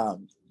it.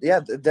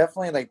 Yeah,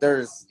 definitely, like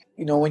there's,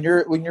 you know, when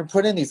you're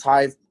put in these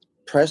high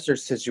pressure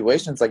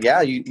situations, like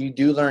you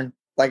do learn,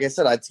 like I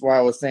said, that's why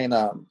I was saying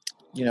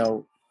you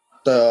know,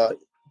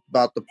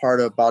 about the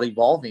part about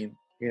evolving.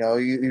 You know,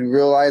 you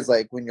realize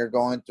like when you're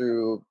going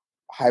through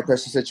high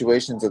pressure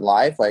situations in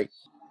life, like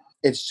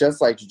it's just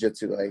like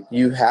jiu-jitsu, like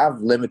you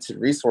have limited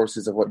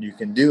resources of what you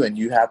can do and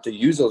you have to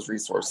use those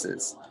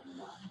resources.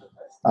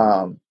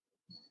 And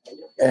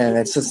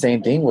it's the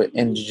same thing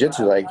in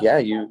jiu-jitsu, like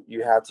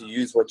you have to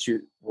use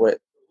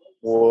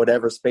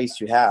whatever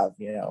space you have,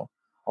 you know,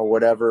 or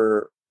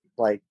whatever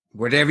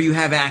you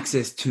have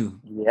access to.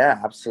 Yeah,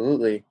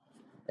 absolutely.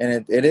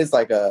 And it is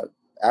like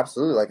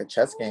absolutely like a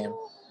chess game.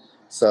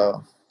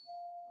 So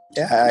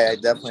yeah, I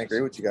definitely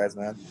agree with you guys,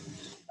 man.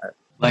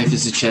 Life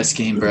is a chess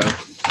game, bro.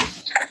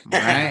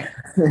 All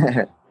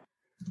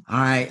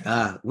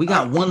right. We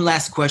got one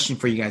last question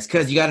for you guys.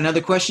 Cuz, you got another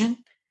question?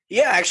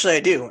 Yeah, actually I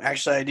do.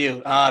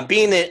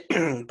 Being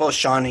that both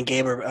Sean and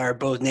Gabe are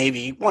both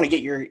Navy, want to get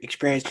your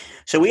experience.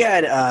 So we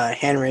had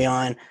Henry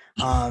on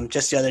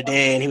just the other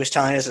day, and he was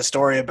telling us a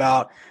story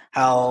about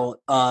how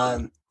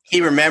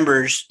he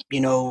remembers, you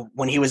know,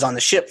 when he was on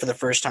the ship for the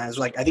first time. It was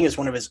like, I think it's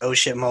one of his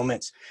ship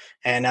moments.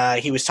 And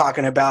he was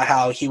talking about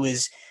how he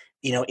was,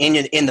 you know,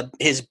 in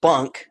his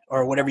bunk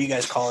or whatever you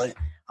guys call it.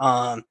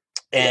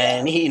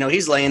 And he, you know,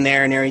 he's laying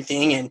there and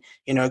everything and,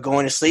 you know,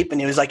 going to sleep.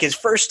 And it was like his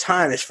first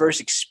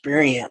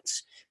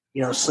experience,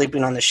 you know,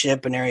 sleeping on the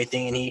ship and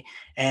everything.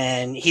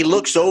 And he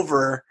looks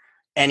over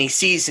and he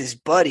sees his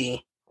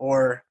buddy,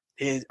 or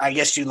I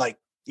guess you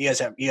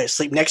guys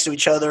sleep next to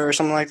each other or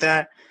something like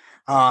that.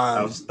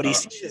 But he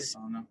sees,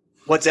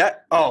 what's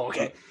that? Oh,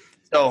 okay.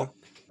 So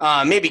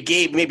maybe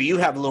Gabe, maybe you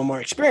have a little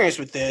more experience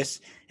with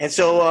this. And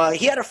so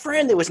he had a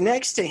friend that was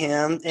next to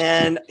him,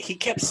 and he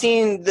kept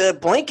seeing the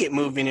blanket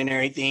moving and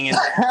everything. And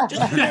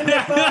just kind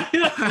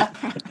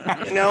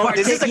of, you know,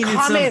 this is a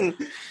common.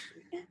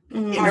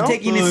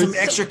 Taking in some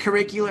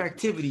extracurricular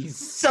activities,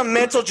 some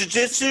mental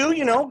jiu-jitsu,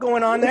 you know,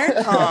 going on there.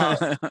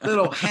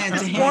 Little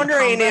hand-to-hand.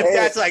 Wondering if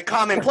that's like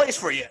commonplace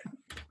for you.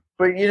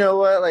 But you know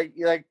what, like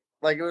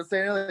I was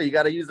saying earlier, you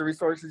got to use the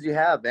resources you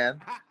have, man.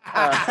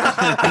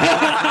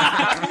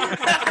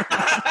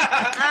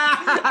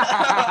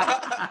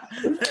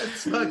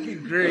 That's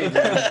fucking great.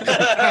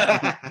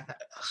 Yeah,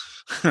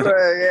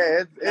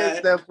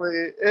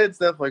 it's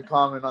definitely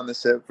common on the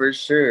ship for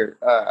sure.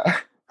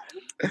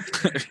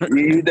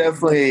 You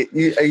definitely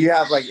you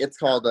have, like, it's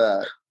called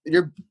the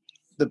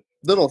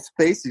little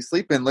space you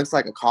sleep in looks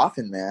like a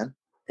coffin, man,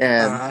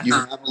 and you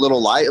have a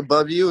little light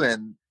above you,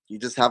 and you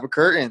just have a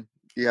curtain.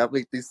 You have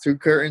like these two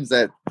curtains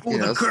that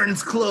the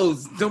curtain's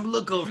closed. Don't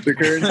look over. The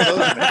curtain's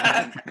closed,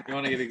 man. If you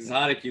want to get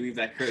exotic, you leave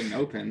that curtain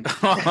open.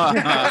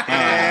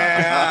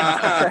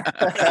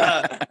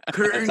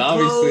 Curtain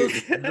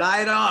closed,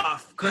 light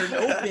off. Curtain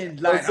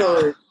open, light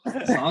off.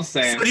 That's what I'm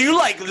saying. So do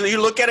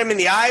you look at him in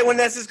the eye when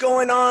this is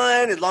going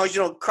on, as long as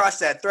you don't cross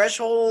that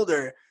threshold,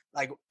 or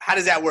like how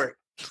does that work?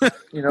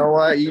 You know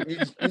what? You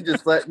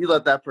just let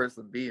that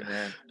person be,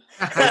 man.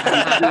 You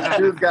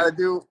just gotta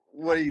do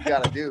what you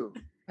gotta do.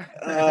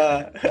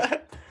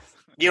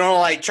 You don't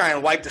like try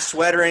and wipe the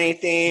sweat or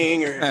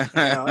anything, or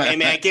hey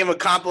man, give him a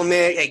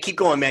compliment. Hey, keep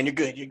going, man. You're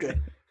good. You give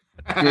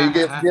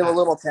a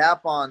little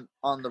tap on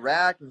the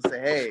rack and say,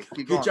 "Hey,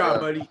 keep going, good job,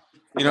 buddy."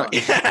 You know,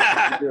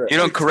 you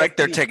don't correct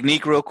their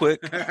technique real quick.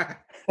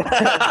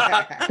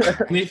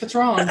 If it's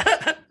wrong.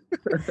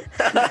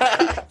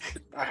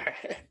 All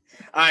right.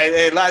 All right.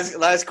 Hey,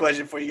 last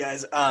question for you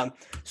guys.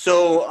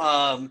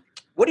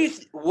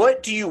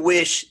 What do you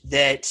wish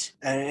that,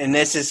 and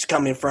this is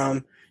coming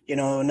from,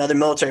 another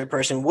military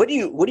person. What do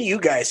you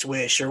guys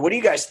wish, or what do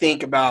you guys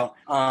think about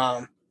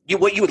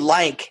what you would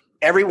like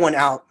everyone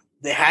out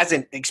that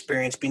hasn't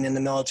experienced being in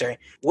the military?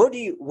 What do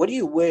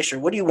you wish, or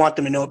what do you want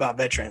them to know about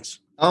veterans?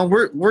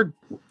 We're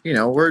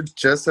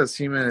just as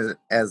human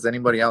as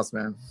anybody else,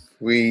 man.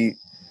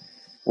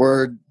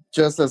 We're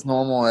just as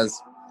normal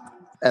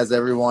as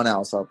everyone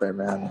else out there,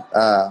 man.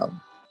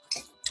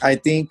 I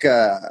think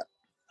a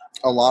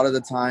lot of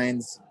the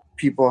times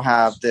people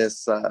have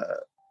this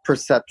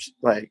perception,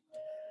 like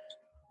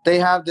they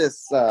have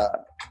this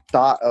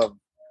thought of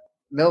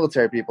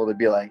military people to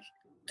be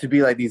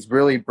like these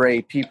really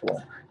brave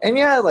people. And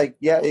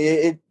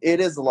it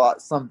is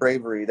some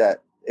bravery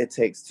that it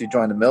takes to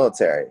join the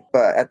military.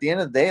 But at the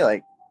end of the day,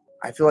 like,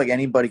 I feel like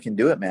anybody can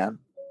do it, man.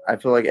 I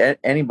feel like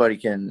anybody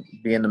can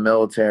be in the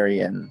military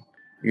and,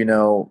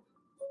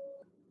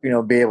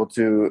 be able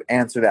to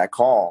answer that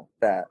call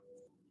that,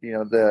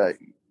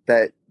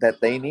 that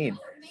they need.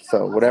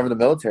 So whatever the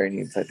military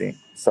needs, I think.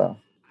 So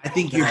I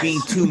think you're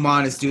being too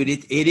modest, dude.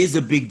 It is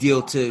a big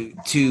deal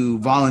to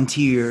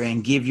volunteer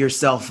and give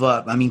yourself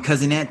up. I mean,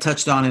 Cousin Ant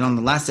touched on it on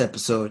the last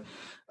episode.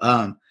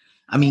 I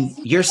mean,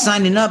 you're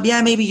signing up.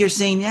 Yeah, maybe you're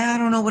saying, I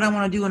don't know what I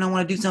want to do and I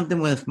want to do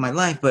something with my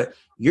life, but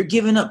you're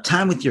giving up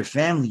time with your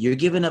family. You're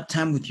giving up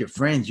time with your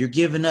friends. You're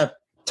giving up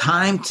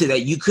time to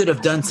that you could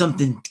have done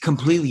something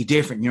completely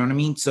different. You know what I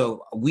mean?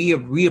 So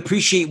we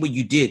appreciate what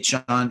you did,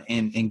 Sean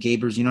and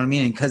Gabers, you know what I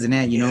mean? And Cousin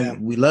Ant,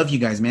 we love you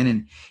guys,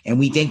 man. And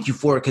we thank you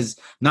for it, because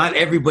not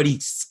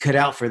everybody's cut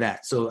out for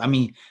that. So, I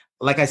mean,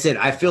 like I said,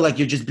 I feel like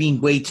you're just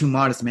being way too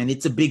modest, man.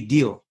 It's a big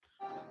deal.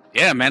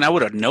 Yeah, man, I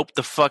would have noped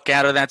the fuck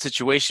out of that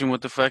situation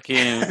with the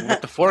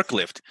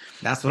forklift.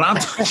 That's what I'm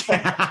talking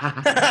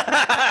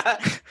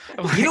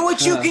about. You know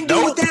what you can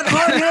do with that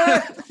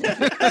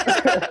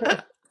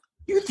partner?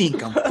 You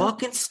think I'm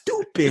fucking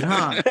stupid,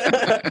 huh?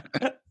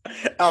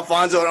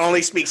 Alfonso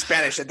only speaks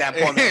Spanish at that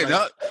point.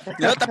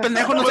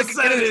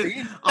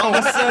 All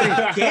of a sudden,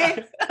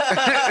 ¿qué?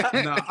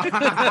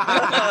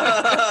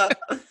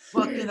 No.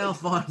 Fucking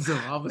Alfonso,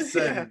 all of a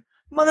sudden.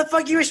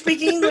 Motherfucker, you were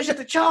speaking English at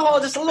the chow hall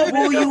just a little bit.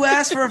 Will you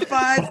ask for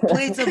 5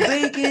 plates of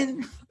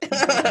bacon?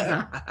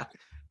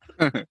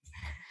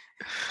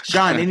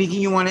 Sean,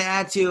 anything you want to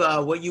add to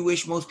what you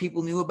wish most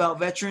people knew about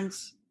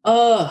veterans?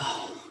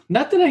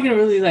 Not that I can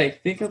really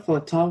think up on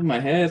the top of my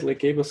head, like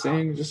Gabe was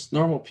saying, just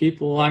normal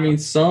people. I mean,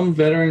 some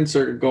veterans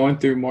are going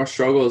through more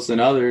struggles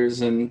than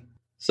others, and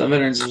some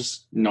veterans are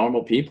just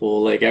normal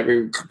people. Like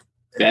every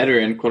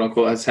veteran, quote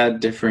unquote, has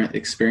had different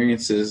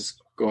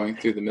experiences going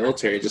through the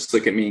military. Just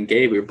look at me and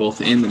Gabe. We were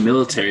both in the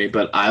military,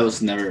 but I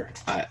was never,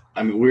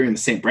 we were in the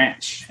same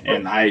branch,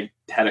 and I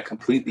had a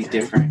completely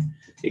different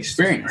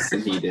experience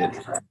than he did.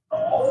 So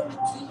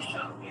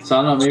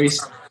I don't know, maybe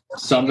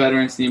some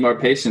veterans need more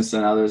patience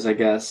than others, I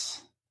guess.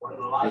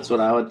 That's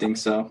what I would think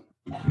so.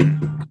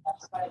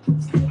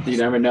 You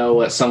never know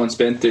what someone's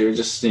been through.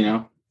 Just,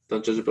 don't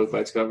judge a book by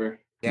its cover.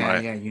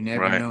 Yeah, you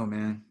never know,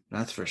 man.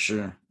 That's for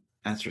sure.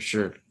 All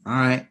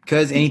right.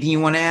 Cuz, anything you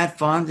want to add?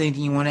 Fonz,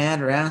 anything you want to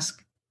add or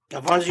ask?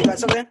 Fonz, you got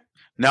something?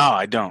 No,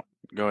 I don't.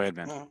 Go ahead,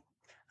 man.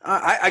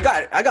 I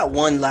got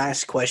one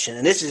last question,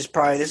 and this is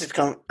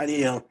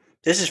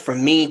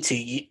from me to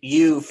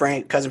you,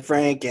 Frank, cousin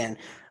Frank, and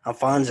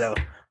Alfonso.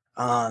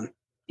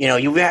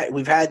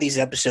 We've had these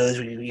episodes.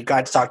 You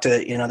got to talk to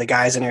the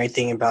guys and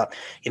everything about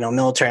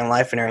military and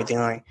life and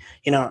everything.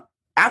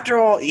 After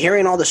all,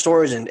 hearing all the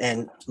stories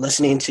and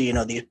listening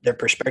to their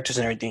perspectives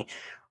and everything,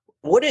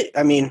 how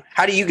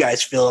do you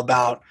guys feel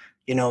about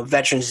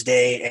Veterans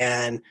Day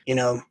and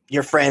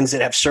your friends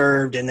that have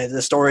served and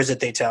the stories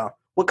that they tell?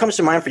 What comes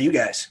to mind for you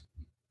guys?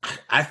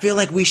 I feel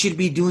like we should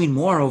be doing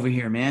more over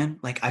here, man.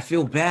 Like, I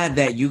feel bad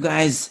that you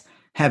guys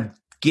have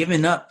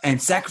given up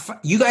and sacrifice.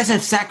 You guys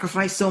have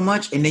sacrificed so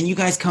much, and then you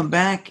guys come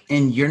back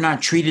and you're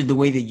not treated the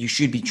way that you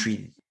should be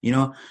treated.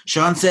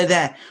 Sean said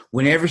that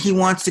whenever he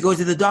wants to go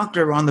to the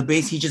doctor on the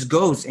base, he just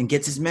goes and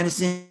gets his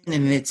medicine,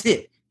 and that's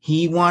it.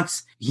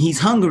 He's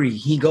hungry.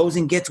 He goes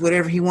and gets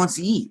whatever he wants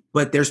to eat.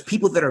 But there's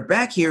people that are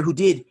back here who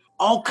did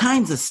all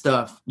kinds of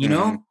stuff,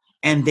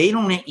 and they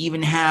don't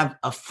even have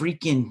a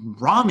freaking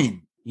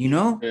ramen,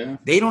 Yeah,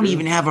 they don't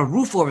even have a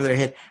roof over their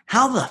head.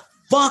 How the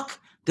fuck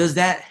does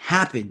that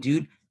happen,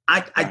 dude?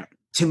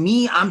 To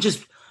me, I'm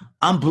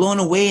blown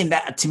away, and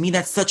that to me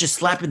that's such a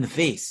slap in the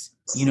face,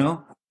 Yeah,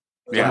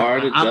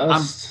 hard to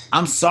adjust.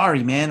 I'm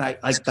sorry, man.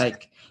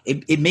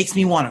 It makes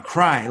me want to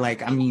cry. I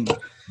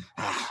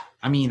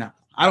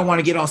don't want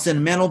to get all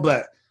sentimental,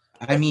 but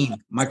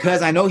my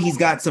cousin, I know he's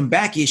got some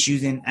back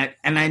issues, and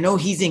I know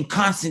he's in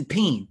constant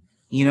pain,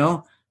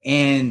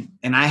 and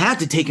I had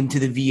to take him to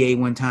the VA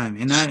one time,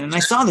 and I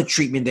saw the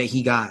treatment that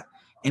he got,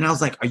 and I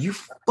was like, are you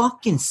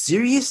fucking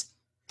serious?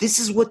 This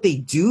is what they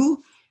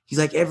do? He's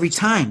like, every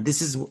time.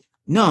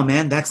 No,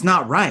 man, that's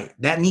not right.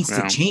 That needs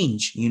to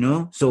change,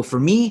 So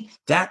for me,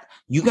 that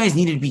you guys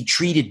need to be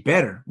treated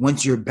better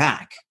once you're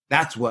back,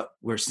 That's what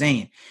we're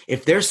saying.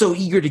 If they're so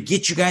eager to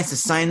get you guys to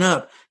sign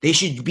up, they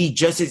should be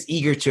just as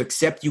eager to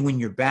accept you when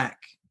you're back.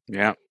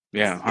 Yeah,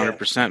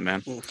 100%,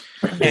 man.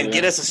 And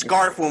get us a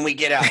scarf when we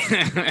get out.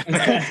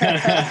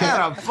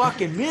 At a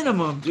fucking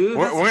minimum, dude.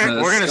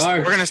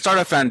 We're gonna start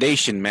a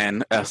foundation,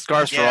 man.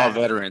 Scarves for all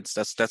veterans.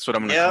 That's what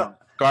I'm gonna call.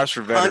 Scarves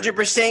for veterans.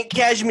 100%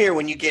 cashmere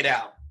when you get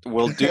out.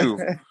 Will do.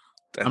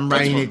 I'm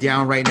writing it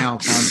down right now,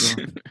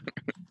 Alfonso.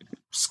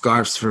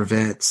 Scarves for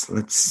vets.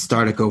 Let's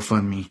start a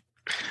GoFundMe.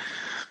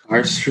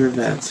 Scarves for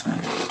vets,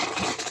 man.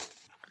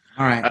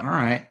 All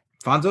right.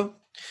 Fonzo?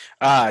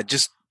 I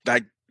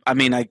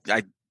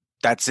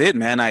that's it,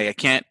 man. I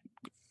can't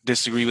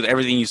disagree with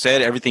everything you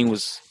said. Everything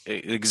was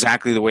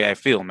exactly the way I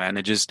feel, man.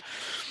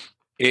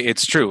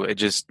 It's true.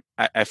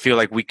 I feel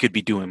like we could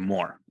be doing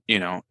more,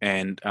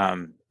 and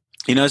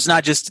it's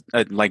not just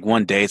like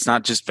one day. It's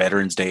not just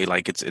Veterans Day.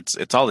 Like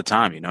it's all the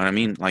time. You know what I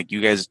mean? Like you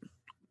guys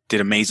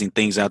did amazing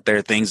things out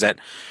there, things that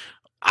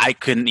I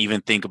couldn't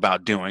even think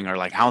about doing, or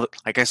like how,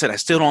 like I said, I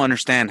still don't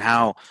understand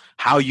how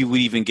you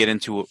would even get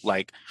into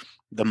like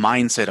the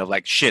mindset of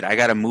like, shit, I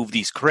got to move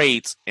these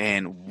crates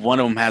and one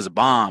of them has a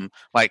bomb.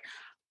 Like,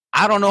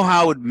 I don't know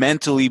how I would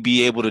mentally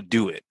be able to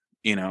do it,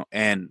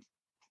 and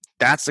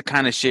that's the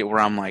kind of shit where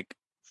I'm like,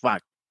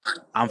 fuck,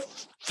 I'm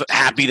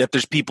happy that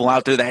there's people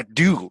out there that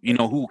do,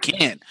 who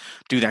can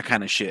do that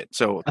kind of shit.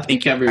 So I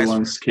think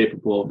everyone's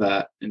capable of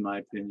that, in my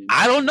opinion.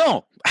 I don't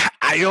know.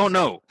 I don't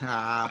know.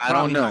 I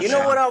don't know. You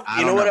know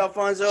what,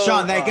 Alfonso?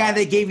 Sean, that guy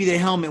that gave you the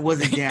helmet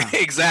wasn't down.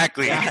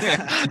 Exactly.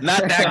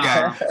 Not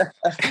that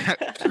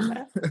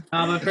guy.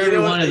 But for every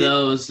one of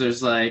those,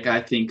 there's like,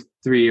 I think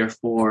 3 or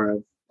 4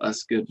 of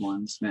us good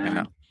ones, man.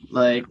 Yeah.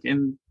 Like,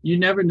 and you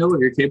never know what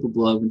you're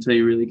capable of until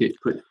you really get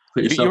put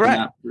yourself in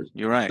that.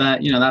 You're right.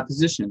 That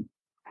position.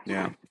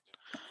 Yeah.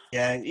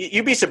 Yeah,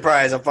 you'd be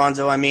surprised,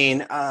 Alfonso. I mean,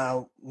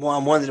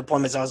 one of the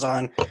deployments I was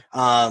on,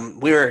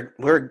 we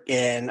were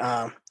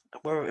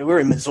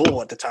in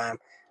Missoula at the time,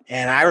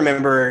 and I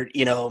remember,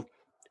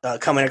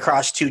 coming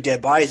across 2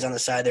 dead bodies on the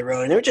side of the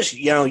road, and they were just,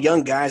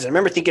 young guys. I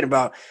remember thinking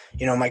about,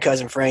 my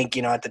cousin Frank,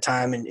 at the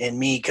time, and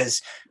me,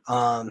 because,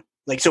 so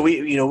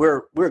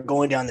we're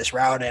going down this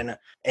route, and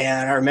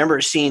I remember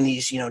seeing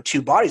these,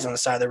 2 bodies on the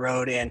side of the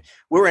road, and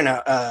we were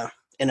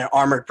in an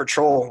armored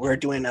patrol. We were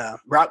doing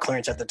route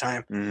clearance at the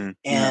time. Mm-hmm.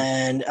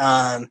 And,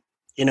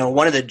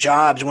 one of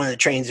the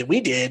trainings that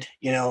we did,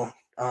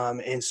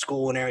 in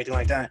school and everything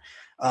like that,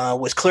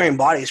 was clearing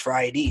bodies for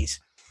IEDs.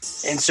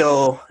 And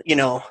so,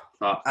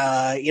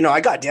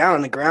 I got down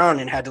on the ground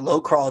and had to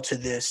low crawl to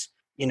this,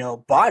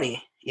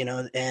 body,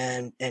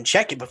 and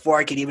check it before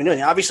I could even do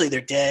it. Obviously they're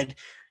dead,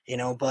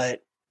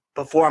 but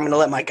before I'm going to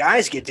let my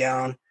guys get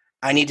down,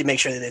 I need to make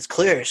sure that it's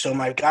clear. So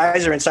my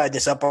guys are inside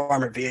this up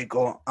armored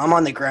vehicle. I'm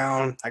on the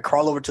ground. I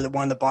crawl over to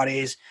one of the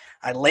bodies.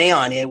 I lay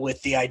on it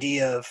with the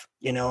idea of,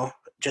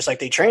 just like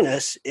they train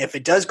us, if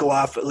it does go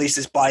off, at least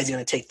this body's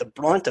going to take the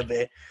brunt of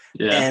it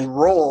and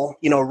roll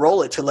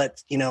it to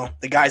let,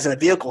 the guys in the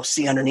vehicle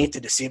see underneath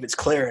it to see if it's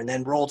clear, and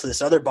then roll to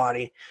this other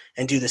body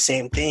and do the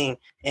same thing.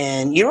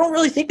 And you don't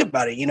really think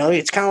about it.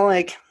 It's kind of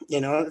like,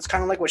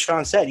 what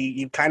Sean said.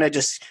 You kind of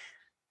just,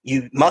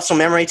 muscle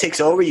memory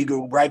takes over. You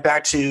go right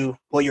back to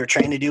what you were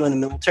trained to do in the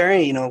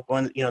military,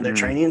 their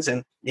trainings,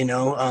 and,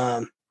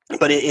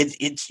 but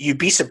it's you'd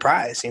be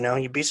surprised,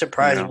 you'd be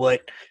surprised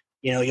what,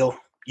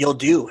 you'll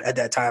do at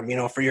that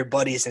time, for your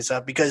buddies and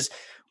stuff, because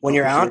when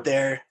you're out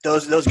there,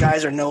 those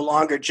guys are no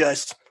longer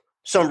just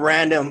some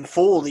random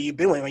fool that you've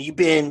been with. You've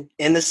been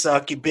in the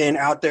suck. You've been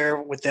out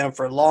there with them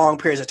for long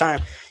periods of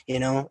time.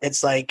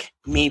 It's like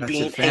me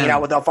hanging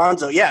out with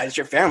Alfonso. Yeah, it's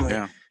your family,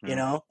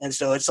 and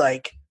so it's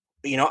like,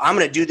 I'm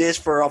going to do this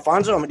for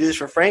Alfonso. I'm going to do this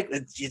for Frank.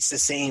 It's the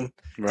same,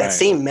 that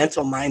same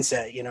mental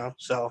mindset,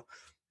 So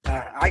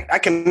I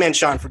commend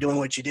Sean for doing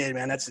what you did,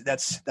 man. That's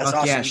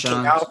awesome. Yeah, you Sean.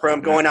 came out from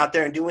going out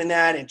there and doing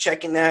that and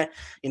checking that,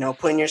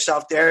 putting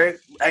yourself there,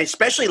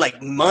 especially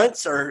like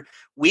months or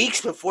weeks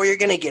before you're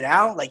going to get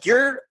out. Like,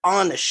 you're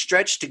on the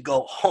stretch to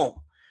go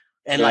home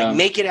and like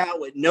make it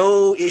out with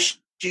no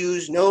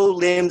issues, no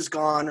limbs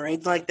gone or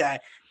anything like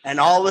that. And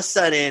all of a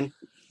sudden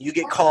you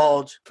get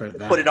called to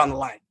put it on the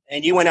line.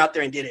 And you went out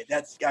there and did it.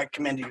 I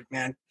commend you,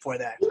 man, for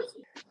that.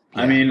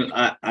 I mean,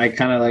 I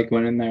kind of like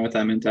went in there with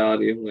that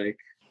mentality of like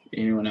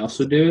anyone else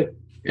would do it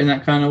in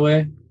that kind of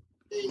way.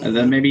 And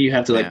then maybe you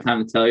have to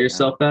kind of tell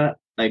yourself that,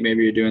 like,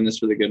 maybe you're doing this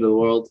for the good of the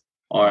world,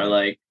 or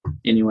like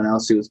anyone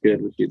else who was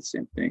good would do the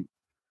same thing.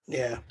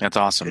 Yeah. That's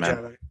awesome, Good man.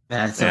 job.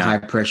 That's a high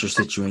pressure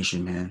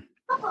situation, man.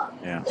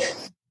 Yeah.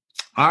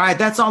 All right,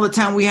 that's all the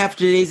time we have for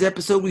today's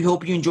episode. We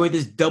hope you enjoyed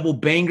this double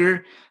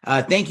banger.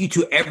 Thank you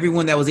to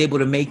everyone that was able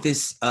to make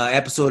this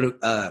episode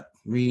a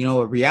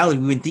reality.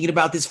 We've been thinking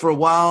about this for a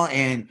while,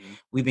 and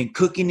we've been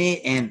cooking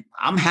it, and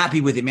I'm happy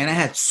with it, man. I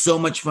had so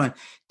much fun.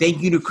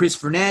 Thank you to Chris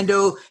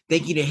Fernando.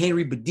 Thank you to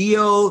Henry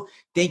Badillo.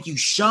 Thank you,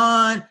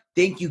 Sean.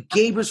 Thank you,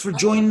 Gabers, for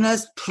joining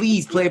us.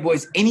 Please,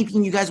 Playboys,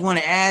 anything you guys want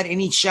to add?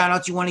 Any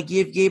shout-outs you want to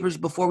give, Gabers,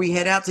 before we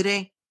head out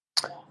today?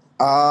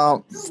 I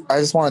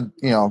just want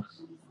to,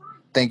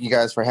 thank you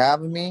guys for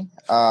having me.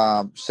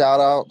 Shout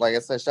out, like I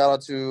said, shout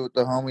out to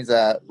the homies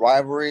at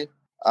Rivalry.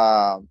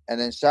 And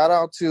then shout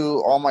out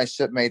to all my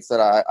shipmates that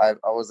I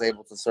was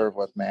able to serve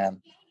with,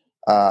 man.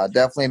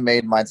 Definitely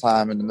made my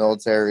time in the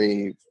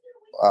military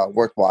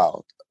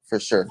worthwhile for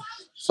sure.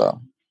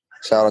 So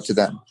shout out to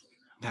them.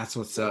 That's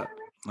what's up.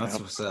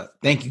 What's up.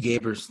 Thank you,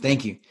 Gabers.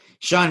 Thank you.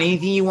 Sean,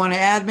 anything you want to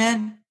add,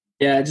 man?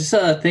 Yeah, just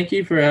thank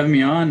you for having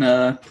me on.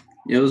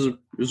 It was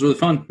really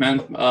fun,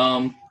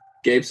 man.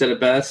 Gabe said it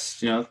best,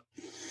 shout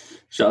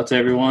out to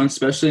everyone,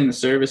 especially in the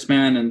service,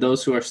 man, and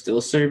those who are still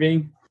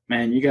serving.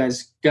 Man, you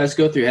guys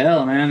go through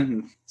hell, man.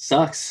 It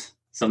sucks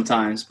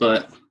sometimes,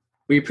 but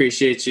we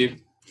appreciate you.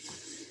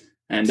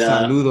 And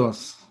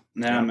saludos.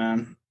 Yeah,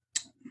 man.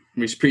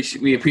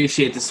 We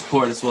appreciate the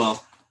support as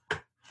well.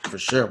 For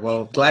sure.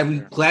 Well,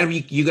 glad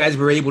you guys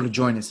were able to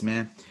join us,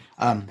 man.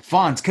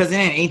 Fonz, cousin,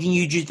 anything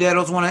you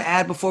Jiu-Jiteros want to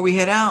add before we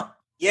head out?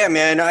 Yeah,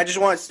 man. I just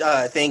want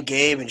to thank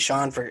Gabe and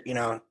Sean for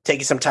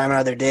taking some time out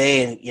of their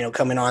day and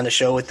coming on the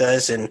show with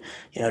us, and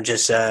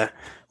just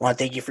want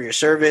to thank you for your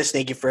service.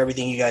 Thank you for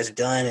everything you guys have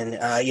done, and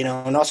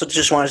and also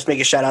just want to make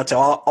a shout out to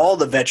all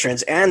the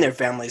veterans and their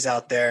families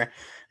out there.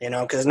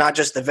 Because not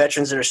just the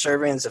veterans that are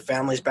serving, it's the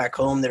families back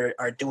home that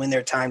are doing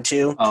their time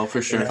too. Oh,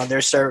 for sure.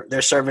 They're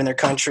serving their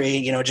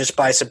country, just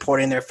by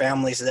supporting their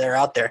families that are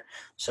out there.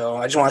 So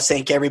I just want to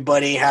thank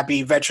everybody.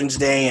 Happy Veterans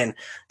Day, and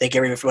thank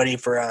everybody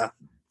for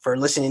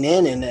listening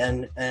in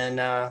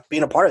and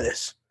being a part of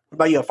this. What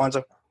about you,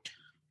 Alfonso?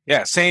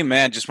 Yeah, same,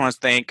 man. Just want to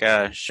thank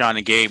Sean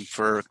and Gabe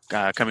for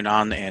coming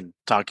on and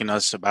talking to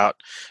us about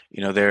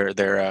their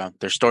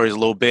stories a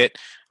little bit.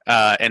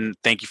 And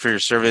thank you for your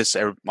service,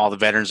 all the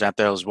veterans out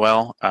there as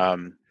well.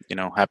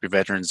 Happy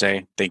Veterans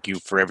Day. Thank you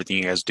for everything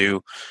you guys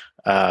do.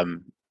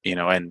 And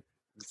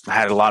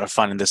had a lot of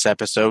fun in this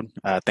episode.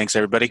 Thanks,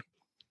 everybody.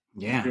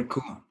 Yeah,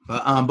 cool.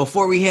 But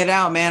before we head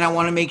out, man, I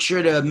want to make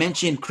sure to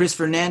mention Chris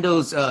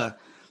Fernando's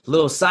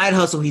little side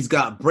hustle he's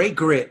got, Break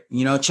Grip.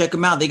 Check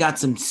him out. They got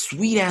some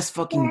sweet ass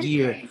fucking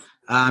gear.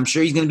 I'm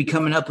sure he's going to be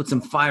coming up with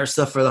some fire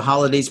stuff for the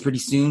holidays pretty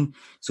soon.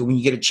 So when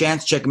you get a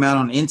chance, check him out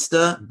on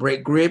Insta,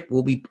 Break Grip.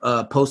 We'll be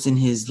posting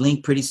his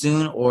link pretty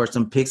soon, or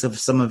some pics of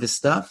some of his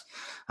stuff.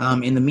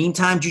 In the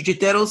meantime,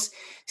 Jiu-Jiteros,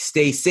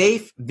 stay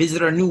safe.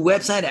 Visit our new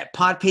website at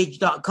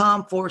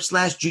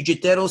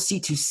podpage.com/Jiu-Jiteros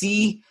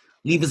C2C.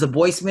 Leave us a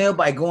voicemail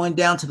by going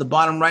down to the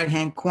bottom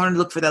right-hand corner.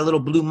 Look for that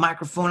little blue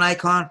microphone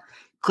icon.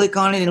 Click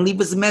on it and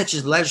leave us a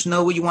message. Let us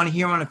know what you want to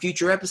hear on a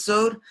future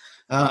episode.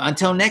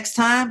 Until next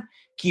time,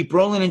 keep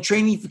rolling and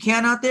training if you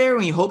can out there,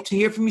 and we hope to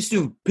hear from you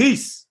soon.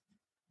 Peace.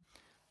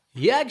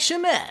 Yag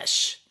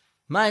Shemesh.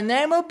 My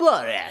name is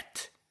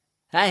Borat.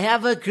 I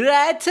have a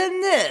great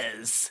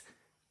news.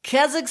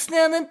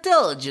 Kazakhstan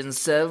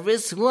Intelligence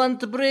Service want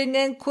to bring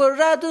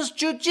Enquirados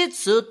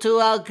Jiu-Jitsu to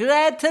our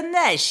great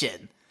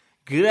nation.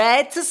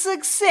 Great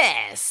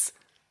success.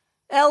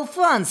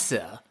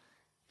 Alfonso,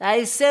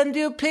 I send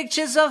you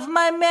pictures of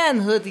my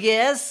manhood,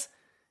 yes?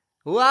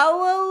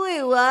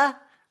 Wow,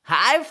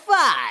 high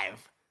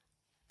five.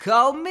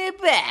 Call me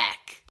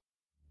back.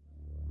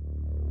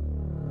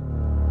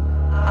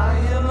 I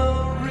am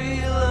a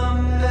real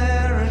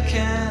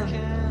American.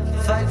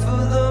 Fight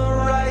for the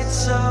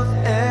rights of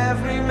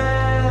every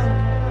man.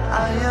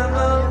 I am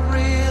a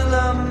real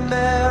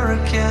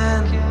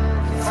American.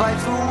 Fight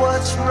for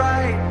what's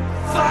right.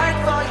 Fight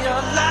for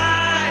your life.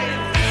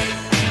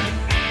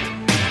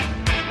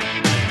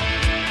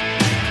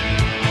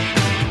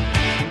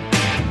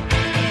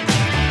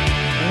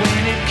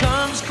 When it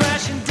comes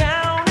crashing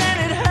down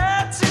and it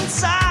hurts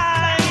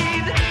inside.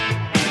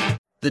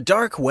 The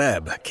dark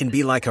web can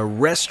be like a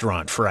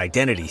restaurant for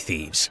identity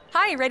thieves.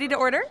 Hi, ready to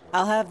order?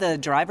 I'll have the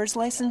driver's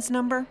license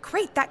number.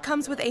 Great, that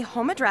comes with a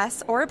home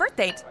address or a birth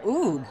date.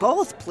 Ooh,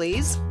 both,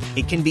 please.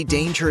 It can be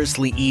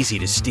dangerously easy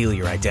to steal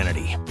your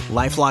identity.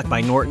 LifeLock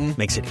by Norton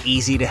makes it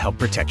easy to help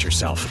protect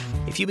yourself.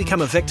 If you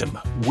become a victim,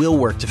 we'll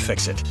work to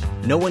fix it.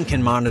 No one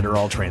can monitor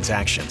all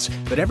transactions,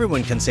 but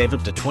everyone can save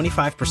up to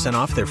 25%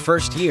 off their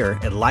first year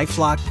at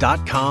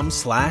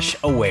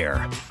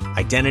LifeLock.com/aware.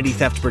 Identity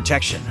theft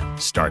protection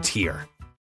starts here.